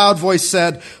with a loud voice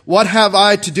said, "What have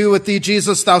I to do with thee,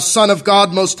 Jesus, thou Son of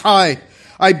God Most High?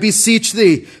 I beseech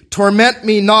thee, torment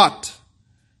me not."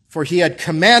 For he had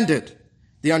commanded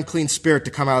the unclean spirit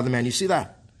to come out of the man. You see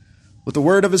that? With the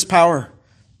word of his power,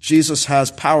 Jesus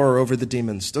has power over the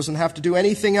demons. Doesn't have to do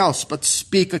anything else but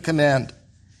speak a command.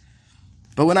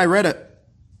 But when I read it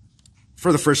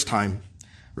for the first time,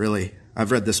 really,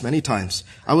 I've read this many times,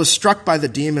 I was struck by the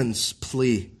demon's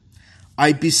plea.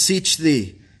 I beseech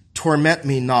thee, torment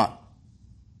me not.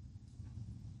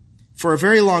 For a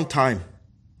very long time,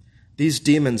 these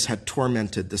demons had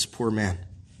tormented this poor man,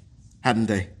 hadn't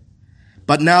they?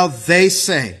 But now they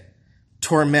say,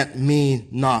 torment me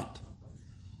not.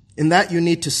 In that you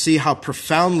need to see how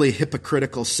profoundly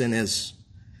hypocritical sin is.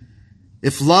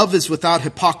 If love is without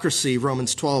hypocrisy,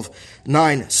 Romans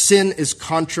 12:9, sin is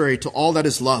contrary to all that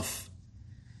is love.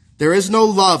 There is no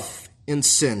love in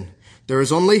sin. There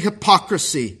is only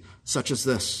hypocrisy such as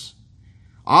this.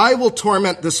 I will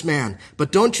torment this man,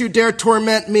 but don't you dare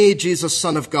torment me, Jesus,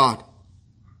 Son of God.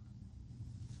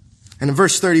 And in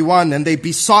verse 31, and they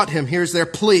besought him, here's their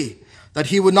plea, that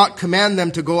he would not command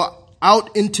them to go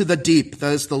out into the deep,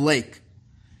 that is the lake.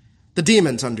 The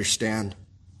demons understand.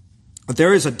 But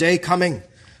there is a day coming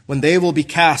when they will be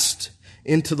cast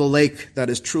into the lake that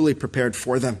is truly prepared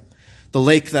for them, the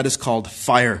lake that is called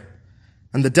fire.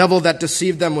 And the devil that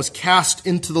deceived them was cast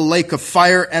into the lake of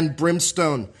fire and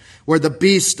brimstone, where the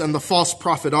beast and the false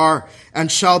prophet are,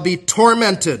 and shall be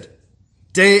tormented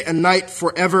day and night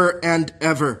forever and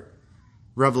ever.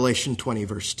 Revelation 20,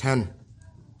 verse 10.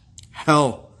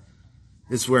 Hell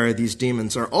is where these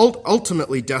demons are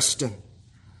ultimately destined.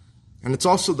 And it's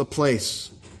also the place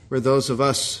where those of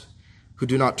us who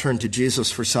do not turn to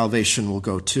Jesus for salvation will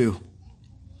go to.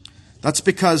 That's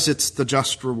because it's the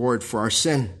just reward for our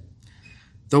sin.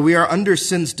 Though we are under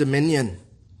sin's dominion,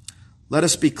 let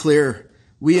us be clear,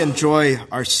 we enjoy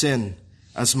our sin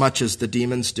as much as the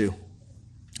demons do.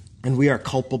 And we are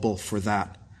culpable for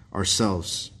that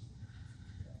ourselves.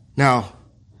 Now,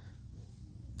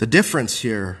 the difference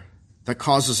here that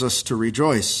causes us to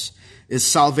rejoice is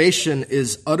salvation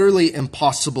is utterly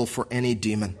impossible for any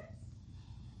demon.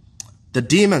 The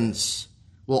demons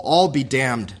will all be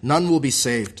damned. None will be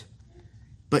saved.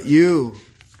 But you,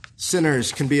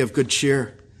 sinners, can be of good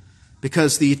cheer,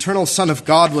 because the eternal Son of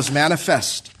God was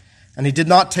manifest, and he did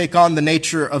not take on the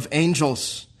nature of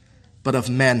angels, but of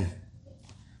men,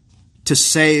 to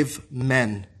save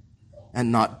men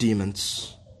and not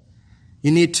demons. You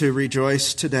need to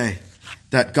rejoice today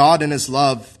that God in his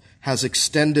love has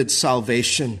extended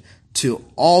salvation to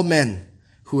all men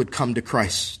who would come to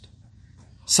Christ.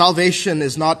 Salvation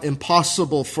is not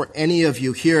impossible for any of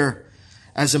you here,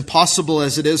 as impossible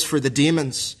as it is for the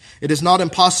demons. It is not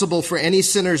impossible for any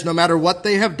sinners, no matter what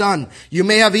they have done. You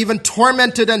may have even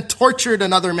tormented and tortured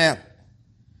another man,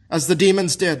 as the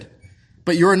demons did.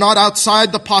 But you are not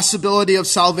outside the possibility of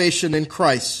salvation in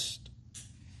Christ.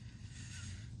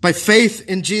 By faith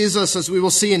in Jesus, as we will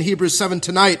see in Hebrews 7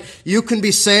 tonight, you can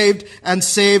be saved and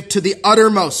saved to the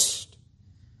uttermost.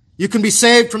 You can be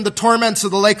saved from the torments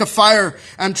of the lake of fire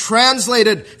and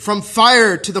translated from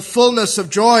fire to the fullness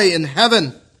of joy in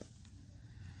heaven.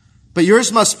 But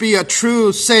yours must be a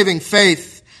true saving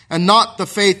faith and not the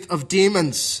faith of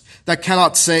demons that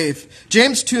cannot save.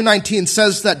 James 2:19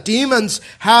 says that demons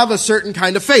have a certain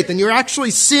kind of faith, and you're actually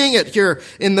seeing it here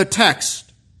in the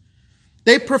text.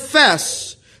 They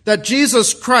profess that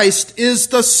Jesus Christ is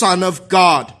the Son of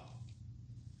God,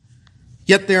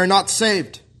 yet they are not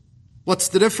saved. What's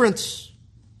the difference?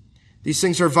 These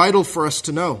things are vital for us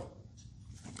to know.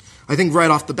 I think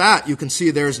right off the bat, you can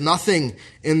see there's nothing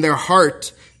in their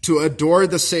heart to adore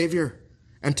the Savior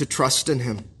and to trust in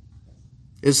him.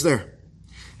 Is there?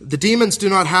 The demons do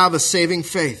not have a saving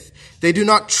faith. They do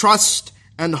not trust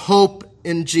and hope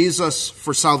in Jesus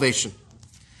for salvation.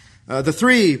 The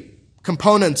three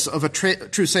components of a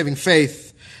true saving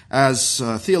faith, as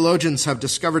theologians have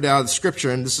discovered out of the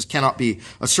Scripture, and this cannot be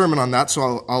a sermon on that,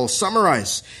 so I'll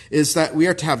summarize, is that we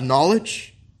are to have knowledge,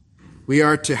 we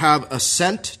are to have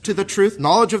assent to the truth,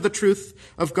 knowledge of the truth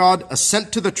of God,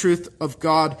 assent to the truth of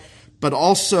God, but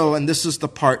also, and this is the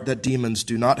part that demons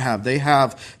do not have, they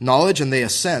have knowledge and they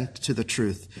assent to the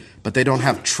truth, but they don't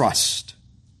have trust.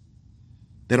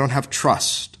 They don't have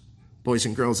trust. Boys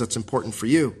and girls, that's important for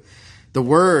you. The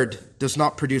word does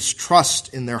not produce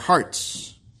trust in their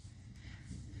hearts.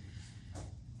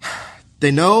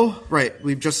 They know, right,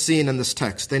 we've just seen in this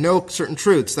text, they know certain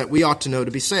truths that we ought to know to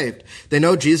be saved. They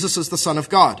know Jesus is the Son of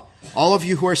God. All of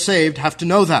you who are saved have to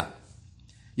know that.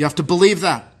 You have to believe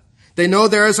that. They know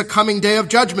there is a coming day of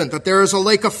judgment, that there is a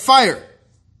lake of fire.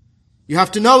 You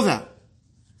have to know that.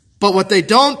 But what they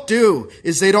don't do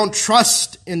is they don't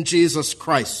trust in Jesus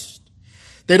Christ.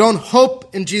 They don't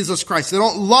hope in Jesus Christ. They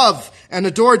don't love and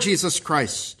adore Jesus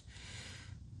Christ.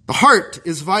 The heart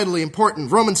is vitally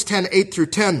important. Romans 10, 8 through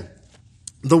 10.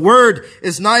 The word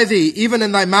is nigh thee, even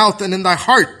in thy mouth and in thy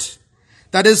heart.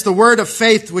 That is the word of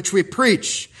faith which we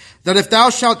preach. That if thou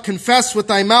shalt confess with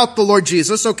thy mouth the Lord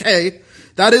Jesus, okay,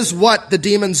 that is what the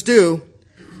demons do.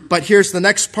 But here's the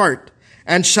next part.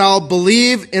 And shall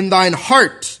believe in thine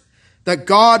heart that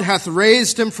God hath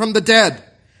raised him from the dead,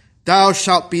 thou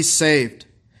shalt be saved.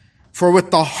 For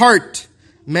with the heart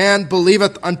man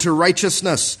believeth unto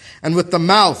righteousness, and with the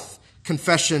mouth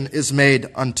confession is made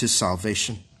unto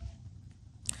salvation.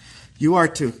 You are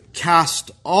to cast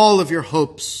all of your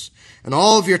hopes and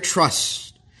all of your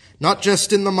trust, not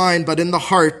just in the mind, but in the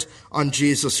heart, on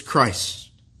Jesus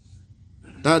Christ.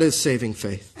 That is saving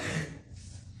faith.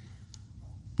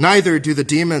 Neither do the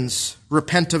demons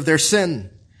repent of their sin.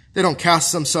 They don't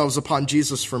cast themselves upon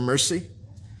Jesus for mercy.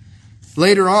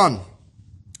 Later on,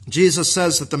 Jesus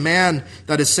says that the man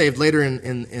that is saved, later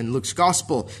in Luke's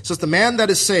gospel, says the man that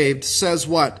is saved says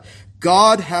what?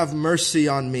 God have mercy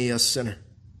on me, a sinner.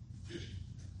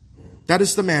 That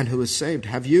is the man who is saved.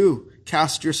 Have you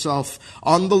cast yourself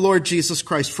on the Lord Jesus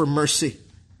Christ for mercy?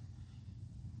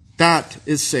 That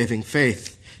is saving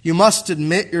faith. You must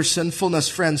admit your sinfulness,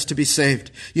 friends, to be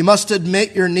saved. You must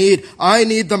admit your need. I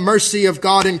need the mercy of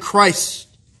God in Christ.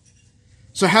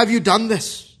 So have you done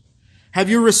this? Have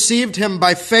you received him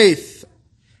by faith?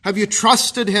 Have you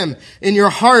trusted him in your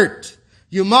heart?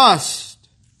 You must.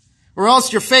 Or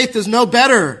else your faith is no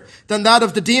better than that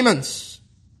of the demons.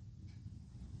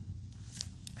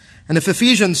 And if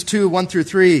Ephesians 2, 1 through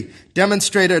 3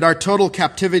 demonstrated our total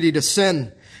captivity to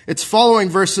sin, its following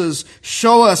verses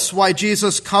show us why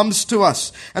Jesus comes to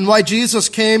us and why Jesus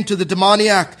came to the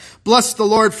demoniac. Bless the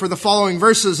Lord for the following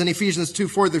verses in Ephesians 2,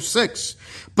 4 through 6.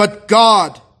 But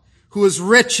God, who is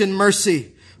rich in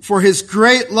mercy, for his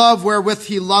great love wherewith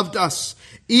he loved us,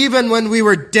 even when we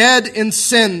were dead in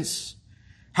sins,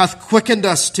 hath quickened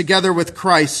us together with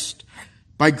Christ.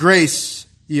 By grace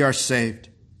ye are saved.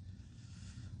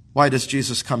 Why does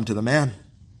Jesus come to the man?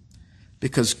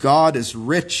 Because God is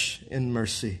rich in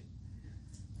mercy.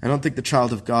 I don't think the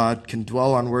child of God can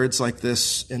dwell on words like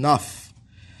this enough.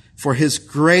 For his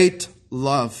great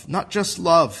love, not just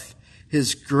love,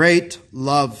 his great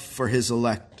love for his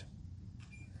elect.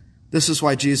 This is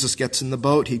why Jesus gets in the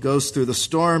boat. He goes through the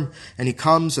storm and he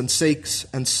comes and saves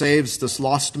this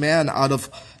lost man out of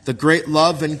the great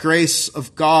love and grace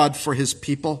of God for his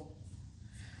people.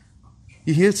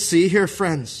 You see here,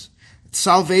 friends,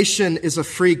 salvation is a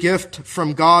free gift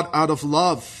from God out of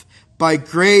love. By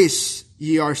grace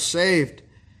ye are saved.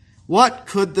 What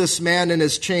could this man in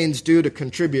his chains do to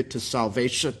contribute to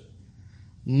salvation?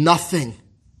 Nothing.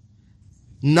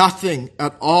 Nothing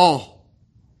at all.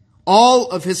 All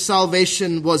of his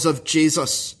salvation was of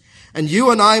Jesus. And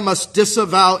you and I must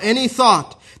disavow any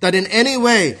thought that in any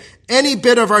way, any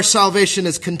bit of our salvation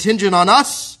is contingent on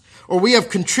us, or we have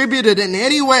contributed in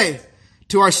any way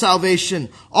to our salvation.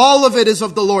 All of it is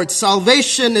of the Lord.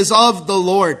 Salvation is of the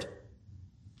Lord.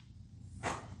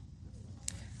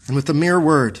 And with a mere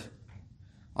word,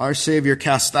 our Savior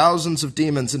cast thousands of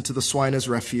demons into the swine as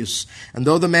refuse. And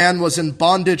though the man was in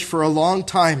bondage for a long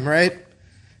time, right?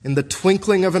 In the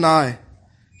twinkling of an eye,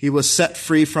 he was set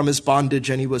free from his bondage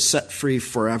and he was set free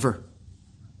forever.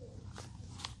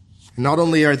 And not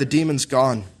only are the demons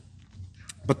gone,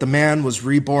 but the man was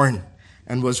reborn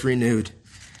and was renewed.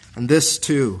 And this,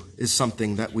 too, is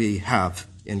something that we have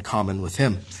in common with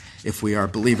him. if we are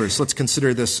believers. Let's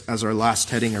consider this as our last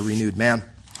heading, a renewed man.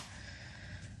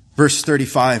 Verse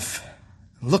 35,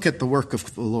 look at the work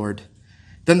of the Lord.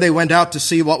 Then they went out to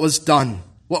see what was done.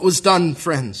 What was done,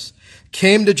 friends?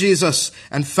 Came to Jesus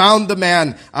and found the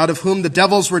man out of whom the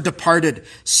devils were departed,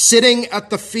 sitting at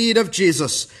the feet of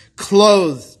Jesus,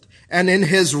 clothed and in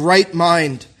his right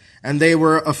mind, and they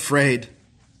were afraid.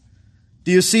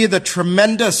 Do you see the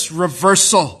tremendous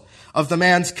reversal of the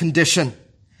man's condition?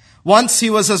 Once he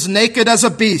was as naked as a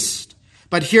beast,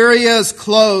 but here he is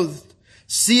clothed,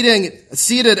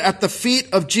 seated at the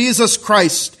feet of Jesus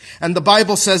Christ, and the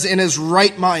Bible says in his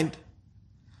right mind.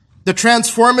 The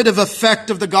transformative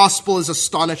effect of the gospel is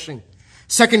astonishing.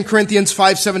 2 Corinthians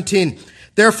 5:17.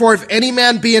 Therefore, if any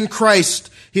man be in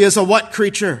Christ, he is a what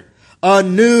creature? A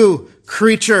new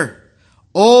creature.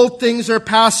 Old things are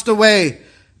passed away.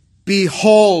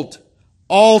 Behold,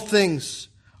 all things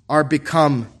are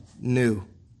become new.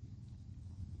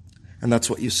 And that's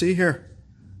what you see here,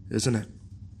 isn't it?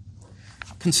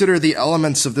 Consider the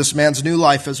elements of this man's new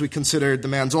life as we considered the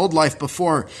man's old life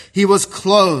before. He was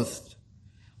clothed.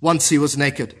 Once he was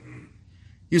naked.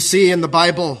 You see in the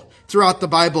Bible, throughout the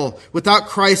Bible, without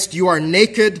Christ you are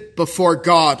naked before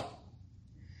God.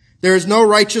 There is no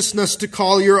righteousness to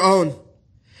call your own.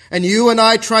 And you and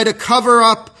I try to cover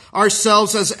up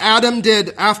ourselves as Adam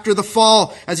did after the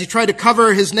fall, as he tried to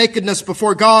cover his nakedness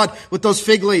before God with those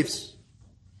fig leaves.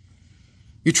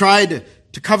 You tried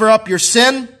to cover up your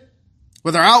sin,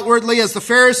 whether outwardly as the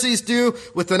Pharisees do,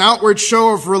 with an outward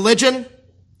show of religion,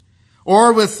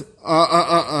 or with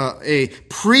a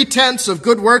pretense of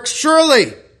good works.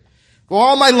 Surely,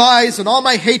 all my lies and all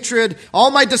my hatred, all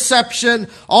my deception,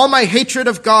 all my hatred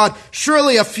of God,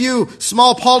 surely a few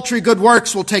small paltry good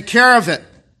works will take care of it.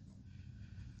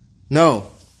 No.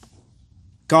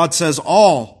 God says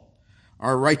all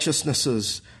our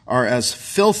righteousnesses are as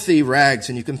filthy rags.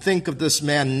 And you can think of this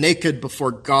man naked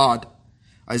before God.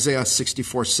 Isaiah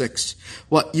 64:6.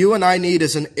 What you and I need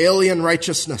is an alien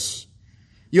righteousness.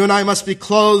 You and I must be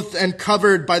clothed and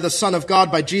covered by the Son of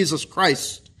God, by Jesus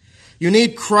Christ. You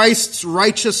need Christ's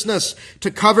righteousness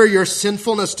to cover your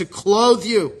sinfulness, to clothe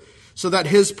you, so that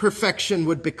his perfection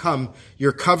would become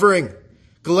your covering.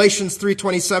 Galatians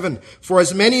 3:27, for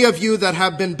as many of you that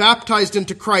have been baptized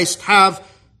into Christ have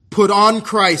put on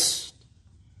Christ.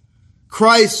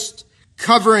 Christ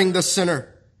covering the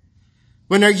sinner.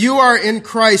 When you are in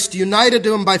Christ, united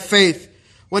to him by faith,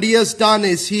 what he has done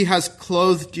is he has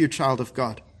clothed you, child of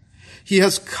God. He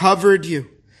has covered you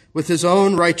with his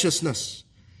own righteousness.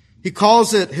 He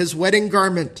calls it his wedding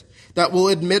garment that will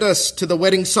admit us to the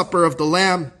wedding supper of the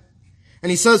Lamb. And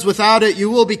he says, without it, you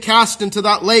will be cast into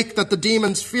that lake that the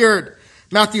demons feared.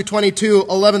 Matthew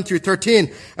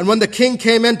 22:11-13. And when the king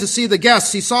came in to see the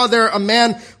guests, he saw there a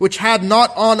man which had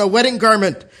not on a wedding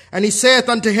garment. And he saith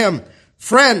unto him,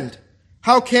 Friend,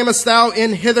 how camest thou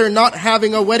in hither not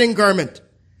having a wedding garment?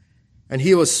 And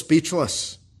he was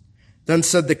speechless. Then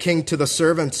said the king to the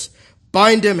servants,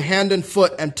 Bind him hand and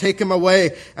foot, and take him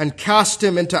away, and cast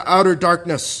him into outer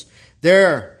darkness.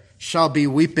 There shall be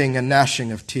weeping and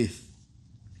gnashing of teeth.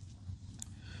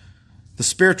 The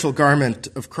spiritual garment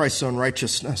of Christ's own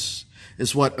righteousness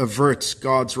is what averts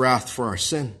God's wrath for our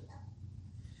sin.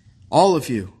 All of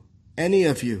you, any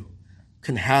of you,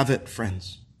 can have it,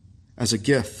 friends, as a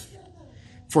gift.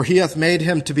 For he hath made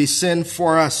him to be sin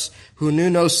for us who knew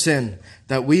no sin,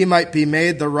 that we might be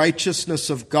made the righteousness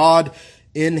of God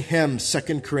in him.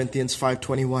 2 Corinthians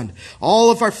 5:21. All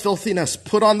of our filthiness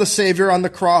put on the Savior on the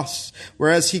cross,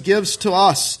 whereas he gives to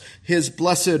us his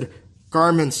blessed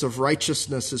garments of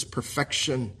righteousness, his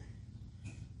perfection.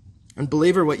 And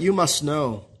believer, what you must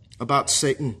know about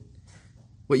Satan,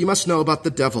 what you must know about the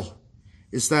devil,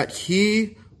 is that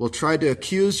he will try to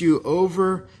accuse you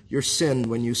over your sin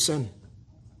when you sin,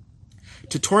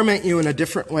 to torment you in a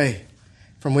different way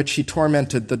from which he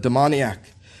tormented the demoniac.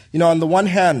 You know, on the one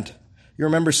hand, you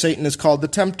remember Satan is called the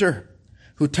tempter,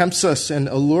 who tempts us and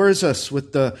allures us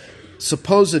with the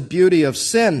supposed beauty of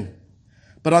sin.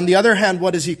 But on the other hand,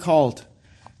 what is he called?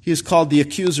 He is called the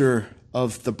accuser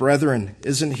of the brethren,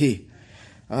 isn't he?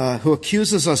 Who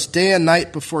accuses us day and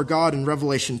night before God in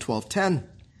Revelation 12:10.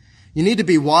 You need to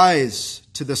be wise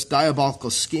to this diabolical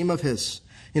scheme of his.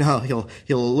 You know, he'll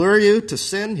allure you to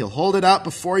sin. He'll hold it out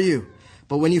before you.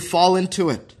 But when you fall into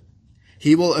it,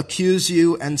 he will accuse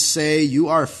you and say, you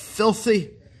are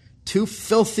filthy, too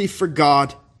filthy for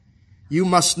God. You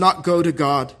must not go to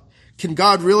God. Can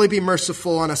God really be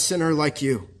merciful on a sinner like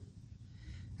you?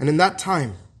 And in that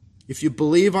time, if you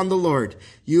believe on the Lord,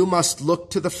 you must look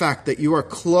to the fact that you are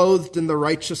clothed in the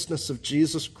righteousness of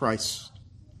Jesus Christ.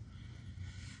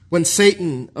 When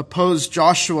Satan opposed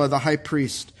Joshua, the high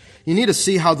priest, You need to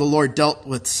see how the Lord dealt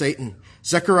with Satan.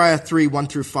 Zechariah 3, 1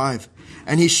 through 5.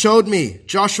 And he showed me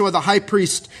Joshua the high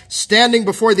priest standing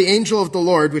before the angel of the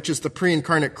Lord, which is the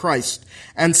pre-incarnate Christ,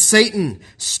 and Satan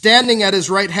standing at his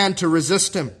right hand to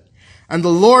resist him. And the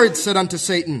Lord said unto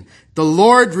Satan, the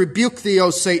Lord rebuke thee,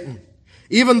 O Satan.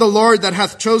 Even the Lord that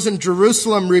hath chosen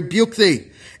Jerusalem rebuke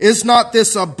thee. Is not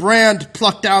this a brand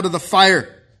plucked out of the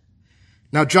fire?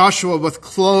 Now Joshua was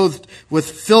clothed with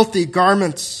filthy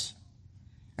garments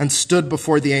and stood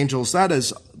before the angels. That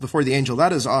is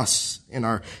us in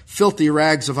our filthy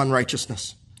rags of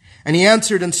unrighteousness. And he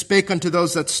answered and spake unto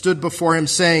those that stood before him,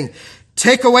 saying,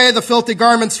 take away the filthy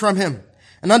garments from him.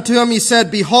 And unto him he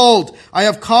said, behold, I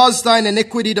have caused thine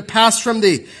iniquity to pass from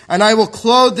thee, and I will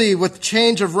clothe thee with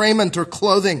change of raiment or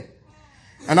clothing.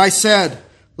 And I said,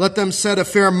 let them set a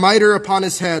fair mitre upon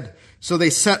his head. So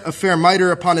they set a fair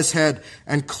mitre upon his head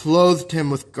and clothed him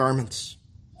with garments.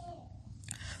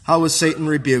 How was Satan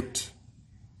rebuked?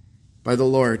 By the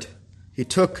Lord. He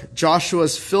took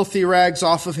Joshua's filthy rags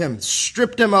off of him,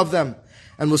 stripped him of them,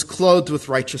 and was clothed with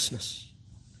righteousness.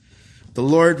 The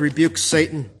Lord rebukes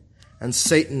Satan, and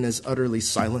Satan is utterly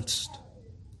silenced.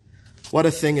 What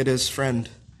a thing it is, friend,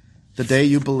 the day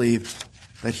you believed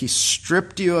that he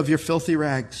stripped you of your filthy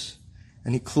rags,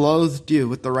 and he clothed you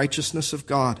with the righteousness of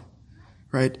God,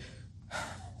 right?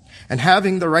 And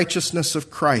having the righteousness of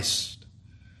Christ,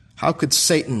 how could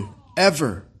Satan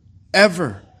ever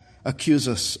accuse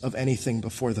us of anything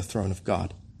before the throne of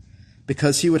God?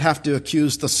 Because he would have to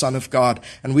accuse the Son of God.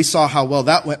 And we saw how well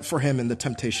that went for him in the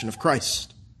temptation of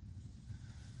Christ.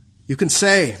 You can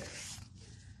say,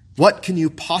 what can you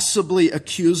possibly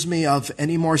accuse me of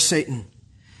anymore, Satan?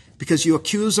 Because you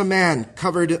accuse a man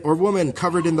covered or woman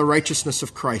covered in the righteousness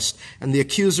of Christ, and the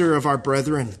accuser of our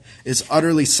brethren is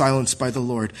utterly silenced by the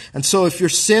Lord. And so if your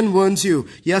sin wounds you,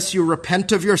 yes, you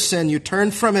repent of your sin, you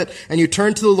turn from it, and you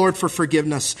turn to the Lord for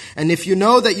forgiveness. And if you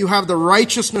know that you have the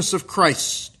righteousness of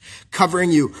Christ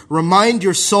covering you, remind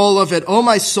your soul of it. Oh,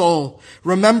 my soul,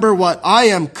 remember what I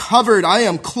am covered, I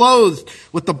am clothed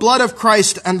with the blood of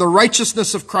Christ and the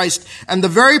righteousness of Christ and the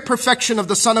very perfection of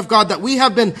the Son of God that we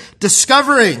have been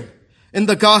discovering in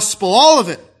the gospel. All of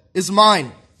it is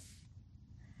mine.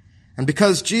 And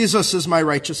because Jesus is my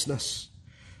righteousness,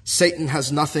 Satan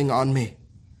has nothing on me.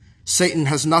 Satan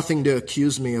has nothing to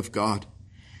accuse me of God.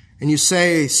 And you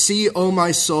say, see, O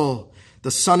my soul, the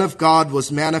Son of God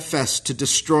was manifest to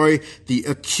destroy the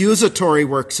accusatory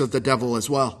works of the devil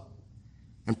as well.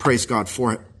 And praise God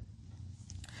for it.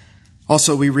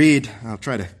 Also, we read, I'll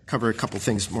try to cover a couple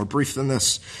things more brief than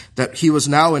this, that he was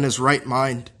now in his right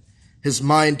mind, his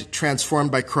mind transformed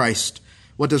by Christ.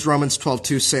 What does Romans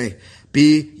 12:2 say?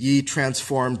 Be ye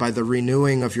transformed by the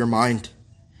renewing of your mind.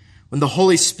 When the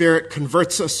Holy Spirit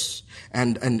converts us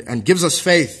and gives us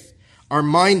faith, our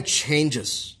mind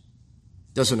changes,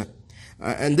 doesn't it?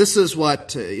 And this is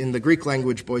what, in the Greek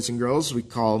language, boys and girls, we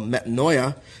call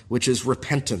metanoia, which is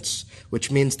repentance, which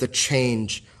means the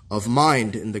change of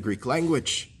mind in the Greek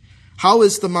language. How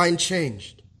is the mind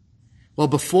changed? Well,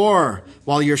 before,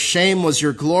 while your shame was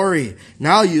your glory,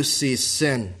 now you see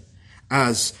sin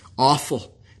as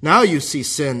awful. Now you see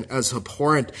sin as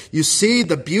abhorrent. You see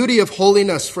the beauty of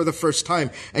holiness for the first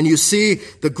time, and you see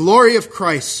the glory of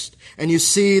Christ, and you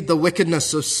see the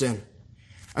wickedness of sin.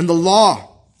 And the law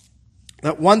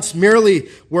that once merely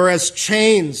were as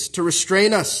chains to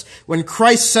restrain us, when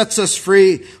Christ sets us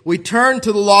free, we turn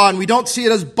to the law and we don't see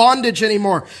it as bondage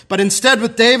anymore. But instead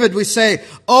with David we say,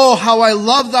 oh, how I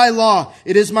love thy law.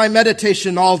 It is my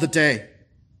meditation all the day.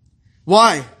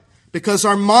 Why? Because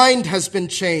our mind has been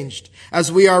changed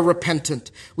as we are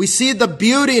repentant. We see the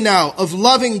beauty now of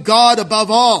loving God above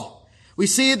all. We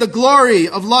see the glory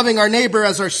of loving our neighbor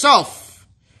as ourselves.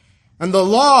 And the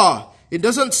law, it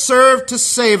doesn't serve to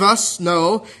save us,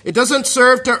 no. It doesn't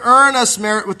serve to earn us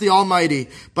merit with the Almighty,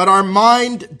 but our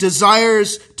mind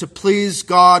desires to please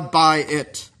God by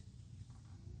it.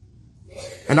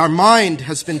 And our mind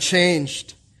has been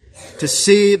changed to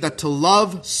see that to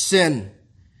love sin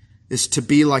is to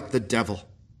be like the devil.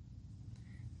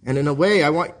 And in a way, I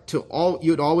want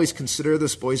you to always consider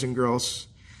this, boys and girls.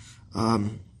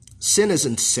 Sin is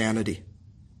insanity.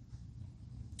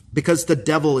 Because the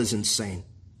devil is insane.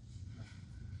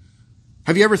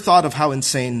 Have you ever thought of how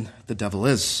insane the devil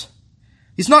is?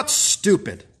 He's not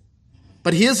stupid,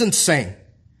 but he is insane.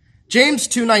 James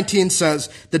 2:19 says,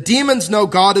 the demons know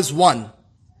God is one.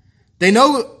 They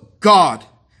know God.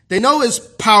 They know his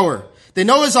power. They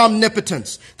know his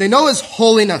omnipotence. They know his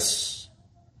holiness.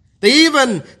 They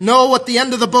even know what the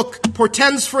end of the book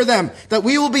portends for them, that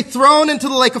we will be thrown into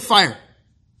the lake of fire.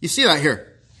 You see that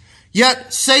here.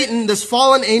 Yet Satan, this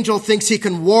fallen angel, thinks he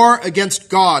can war against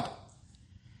God.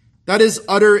 That is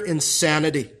utter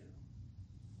insanity.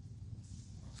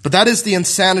 But that is the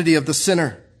insanity of the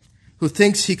sinner who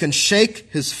thinks he can shake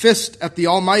his fist at the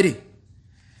Almighty.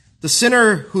 The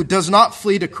sinner who does not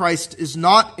flee to Christ is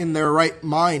not in their right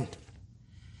mind.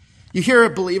 You hear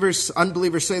unbelievers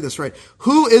say this, right?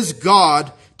 Who is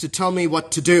God to tell me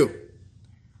what to do?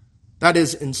 That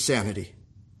is insanity.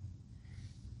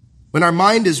 When our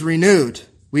mind is renewed,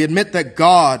 we admit that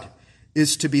God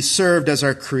is to be served as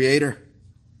our creator.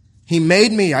 He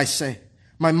made me, I say.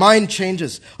 My mind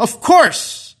changes. Of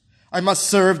course, I must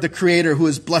serve the creator who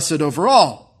is blessed over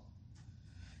all.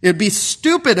 It would be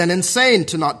stupid and insane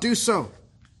to not do so.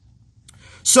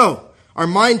 So, our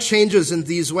mind changes in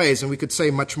these ways, and we could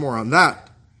say much more on that.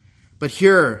 But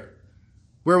here,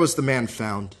 where was the man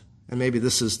found? And maybe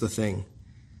this is the thing.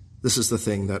 This is the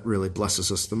thing that really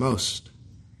blesses us the most.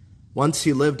 Once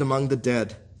he lived among the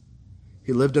dead.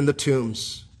 He lived in the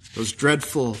tombs, those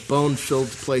dreadful, bone-filled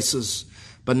places.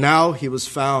 But now he was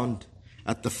found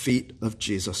at the feet of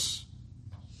Jesus.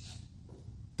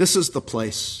 This is the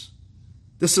place.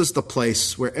 This is the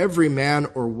place where every man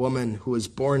or woman who is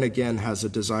born again has a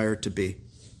desire to be,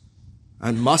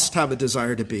 and must have a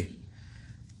desire to be,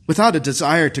 without a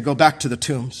desire to go back to the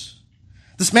tombs.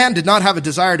 This man did not have a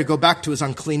desire to go back to his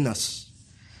uncleanness.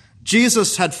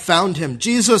 Jesus had found him.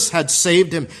 Jesus had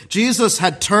saved him. Jesus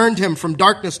had turned him from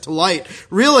darkness to light.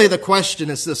 Really, the question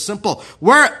is this simple.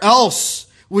 Where else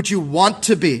would you want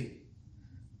to be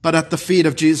but at the feet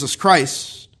of Jesus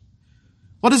Christ?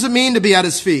 What does it mean to be at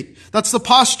his feet? That's the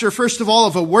posture, first of all,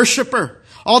 of a worshiper.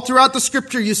 All throughout the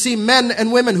scripture, you see men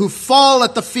and women who fall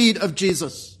at the feet of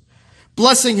Jesus,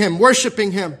 blessing him,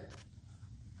 worshiping him.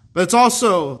 But it's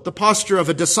also the posture of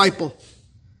a disciple.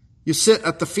 You sit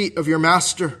at the feet of your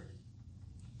master.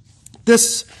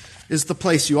 This is the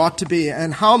place you ought to be.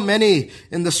 And how many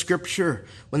in the scripture,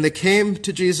 when they came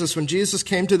to Jesus, when Jesus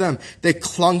came to them, they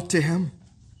clung to him.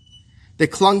 They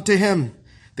clung to him.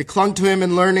 They clung to him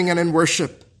in learning and in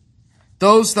worship.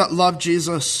 Those that love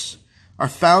Jesus are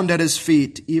found at his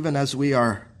feet, even as we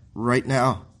are right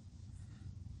now.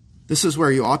 This is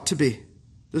where you ought to be.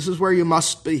 This is where you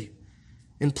must be.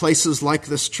 In places like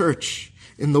this church,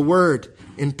 in the Word,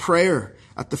 in prayer,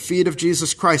 at the feet of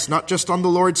Jesus Christ, not just on the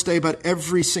Lord's Day, but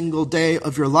every single day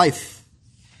of your life.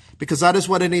 Because that is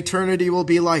what an eternity will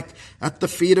be like, at the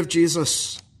feet of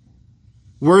Jesus.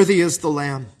 Worthy is the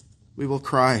Lamb, we will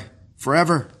cry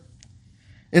forever.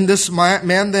 In this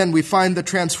man, then, we find the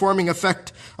transforming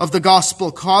effect of the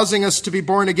gospel, causing us to be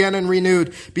born again and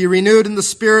renewed. Be renewed in the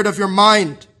spirit of your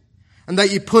mind, and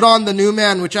that you put on the new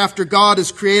man, which after God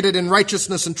is created in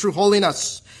righteousness and true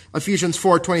holiness. Ephesians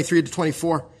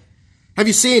 4:23-24. Have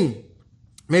you seen,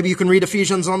 maybe you can read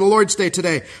Ephesians on the Lord's Day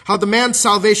today, how the man's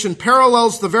salvation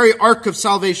parallels the very arc of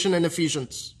salvation in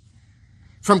Ephesians.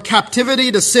 From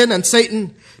captivity to sin and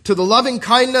Satan, to the loving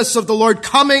kindness of the Lord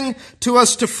coming to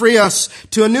us to free us,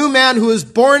 to a new man who is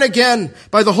born again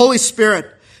by the Holy Spirit.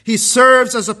 He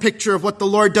serves as a picture of what the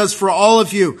Lord does for all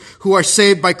of you who are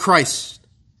saved by Christ.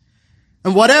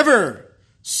 And whatever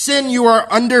sin you are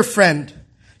under, friend,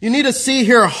 you need to see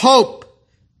here hope.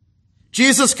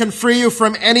 Jesus can free you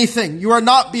from anything. You are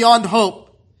not beyond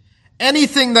hope.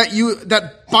 Anything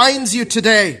that binds you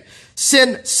today,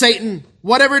 sin, Satan,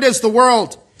 whatever it is, the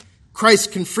world,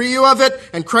 Christ can free you of it,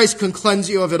 and Christ can cleanse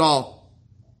you of it all.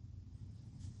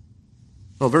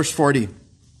 Well, verse 40,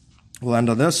 we'll end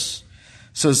on this,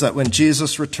 says that when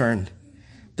Jesus returned,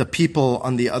 the people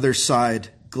on the other side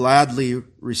gladly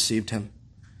received him,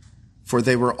 for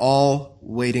they were all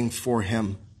waiting for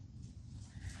him.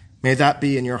 May that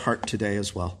be in your heart today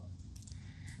as well.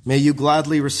 May you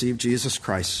gladly receive Jesus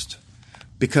Christ,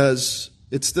 because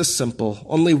it's this simple.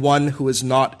 Only one who is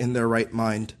not in their right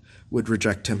mind would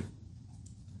reject him.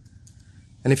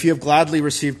 And if you have gladly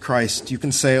received Christ, you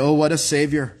can say, oh, what a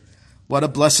Savior, what a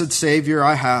blessed Savior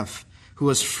I have, who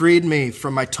has freed me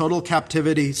from my total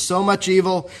captivity, so much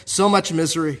evil, so much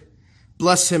misery.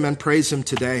 Bless him and praise him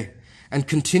today, and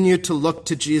continue to look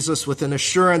to Jesus with an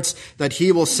assurance that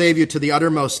he will save you to the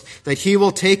uttermost, that he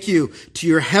will take you to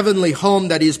your heavenly home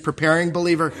that he is preparing,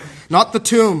 believer. Not the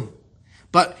tomb,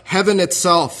 but heaven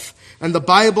itself. And the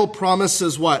Bible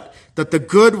promises what? That the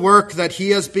good work that he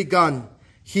has begun,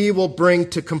 he will bring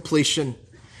to completion.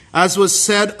 As was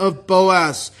said of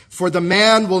Boaz, for the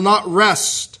man will not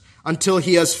rest until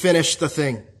he has finished the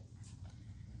thing.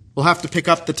 We'll have to pick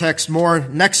up the text more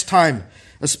next time,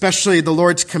 especially the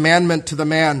Lord's commandment to the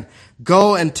man,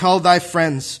 go and tell thy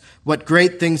friends what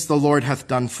great things the Lord hath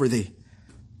done for thee.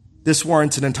 This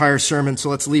warrants an entire sermon, so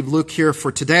let's leave Luke here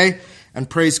for today and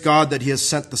praise God that he has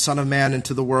sent the Son of Man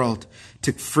into the world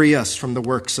to free us from the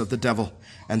works of the devil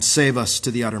and save us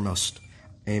to the uttermost.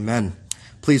 Amen.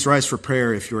 Please rise for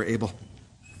prayer if you are able.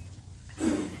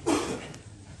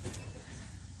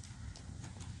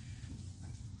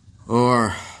 O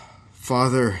our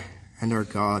Father and our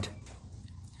God,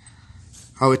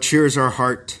 how it cheers our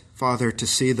heart, Father, to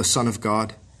see the Son of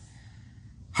God.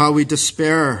 How we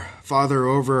despair, Father,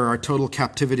 over our total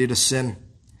captivity to sin,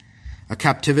 a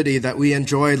captivity that we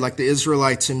enjoyed like the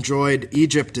Israelites enjoyed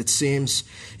Egypt, it seems,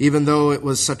 even though it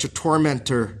was such a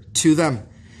tormentor to them.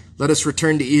 Let us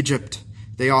return to Egypt,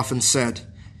 they often said.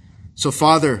 So,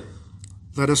 Father,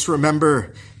 let us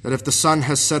remember that if the Son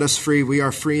has set us free, we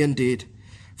are free indeed,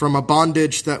 from a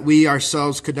bondage that we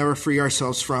ourselves could never free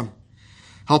ourselves from.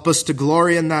 Help us to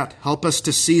glory in that. Help us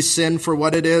to see sin for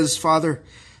what it is, Father.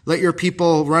 Let your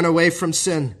people run away from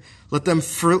sin. Let them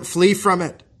flee from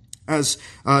it, as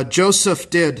Joseph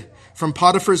did from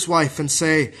Potiphar's wife, and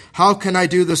say, how can I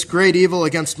do this great evil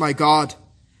against my God?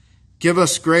 Give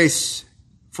us grace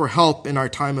for help in our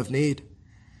time of need.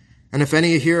 And if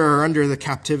any here are under the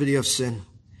captivity of sin,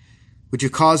 would you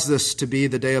cause this to be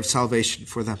the day of salvation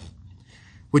for them?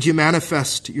 Would you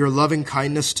manifest your loving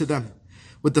kindness to them?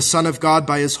 Would the Son of God,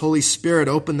 by his Holy Spirit,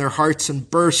 open their hearts and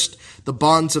burst the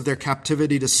bonds of their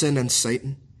captivity to sin and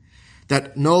Satan?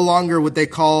 That no longer would they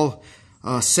call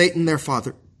Satan their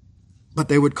father, but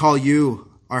they would call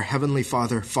you, our heavenly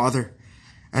Father, Father,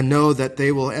 and know that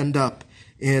they will end up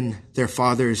in their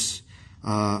Father's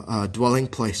dwelling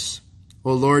place.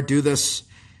 O Lord, do this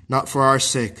not for our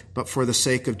sake, but for the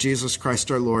sake of Jesus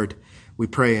Christ our Lord. We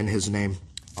pray in his name.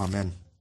 Amen.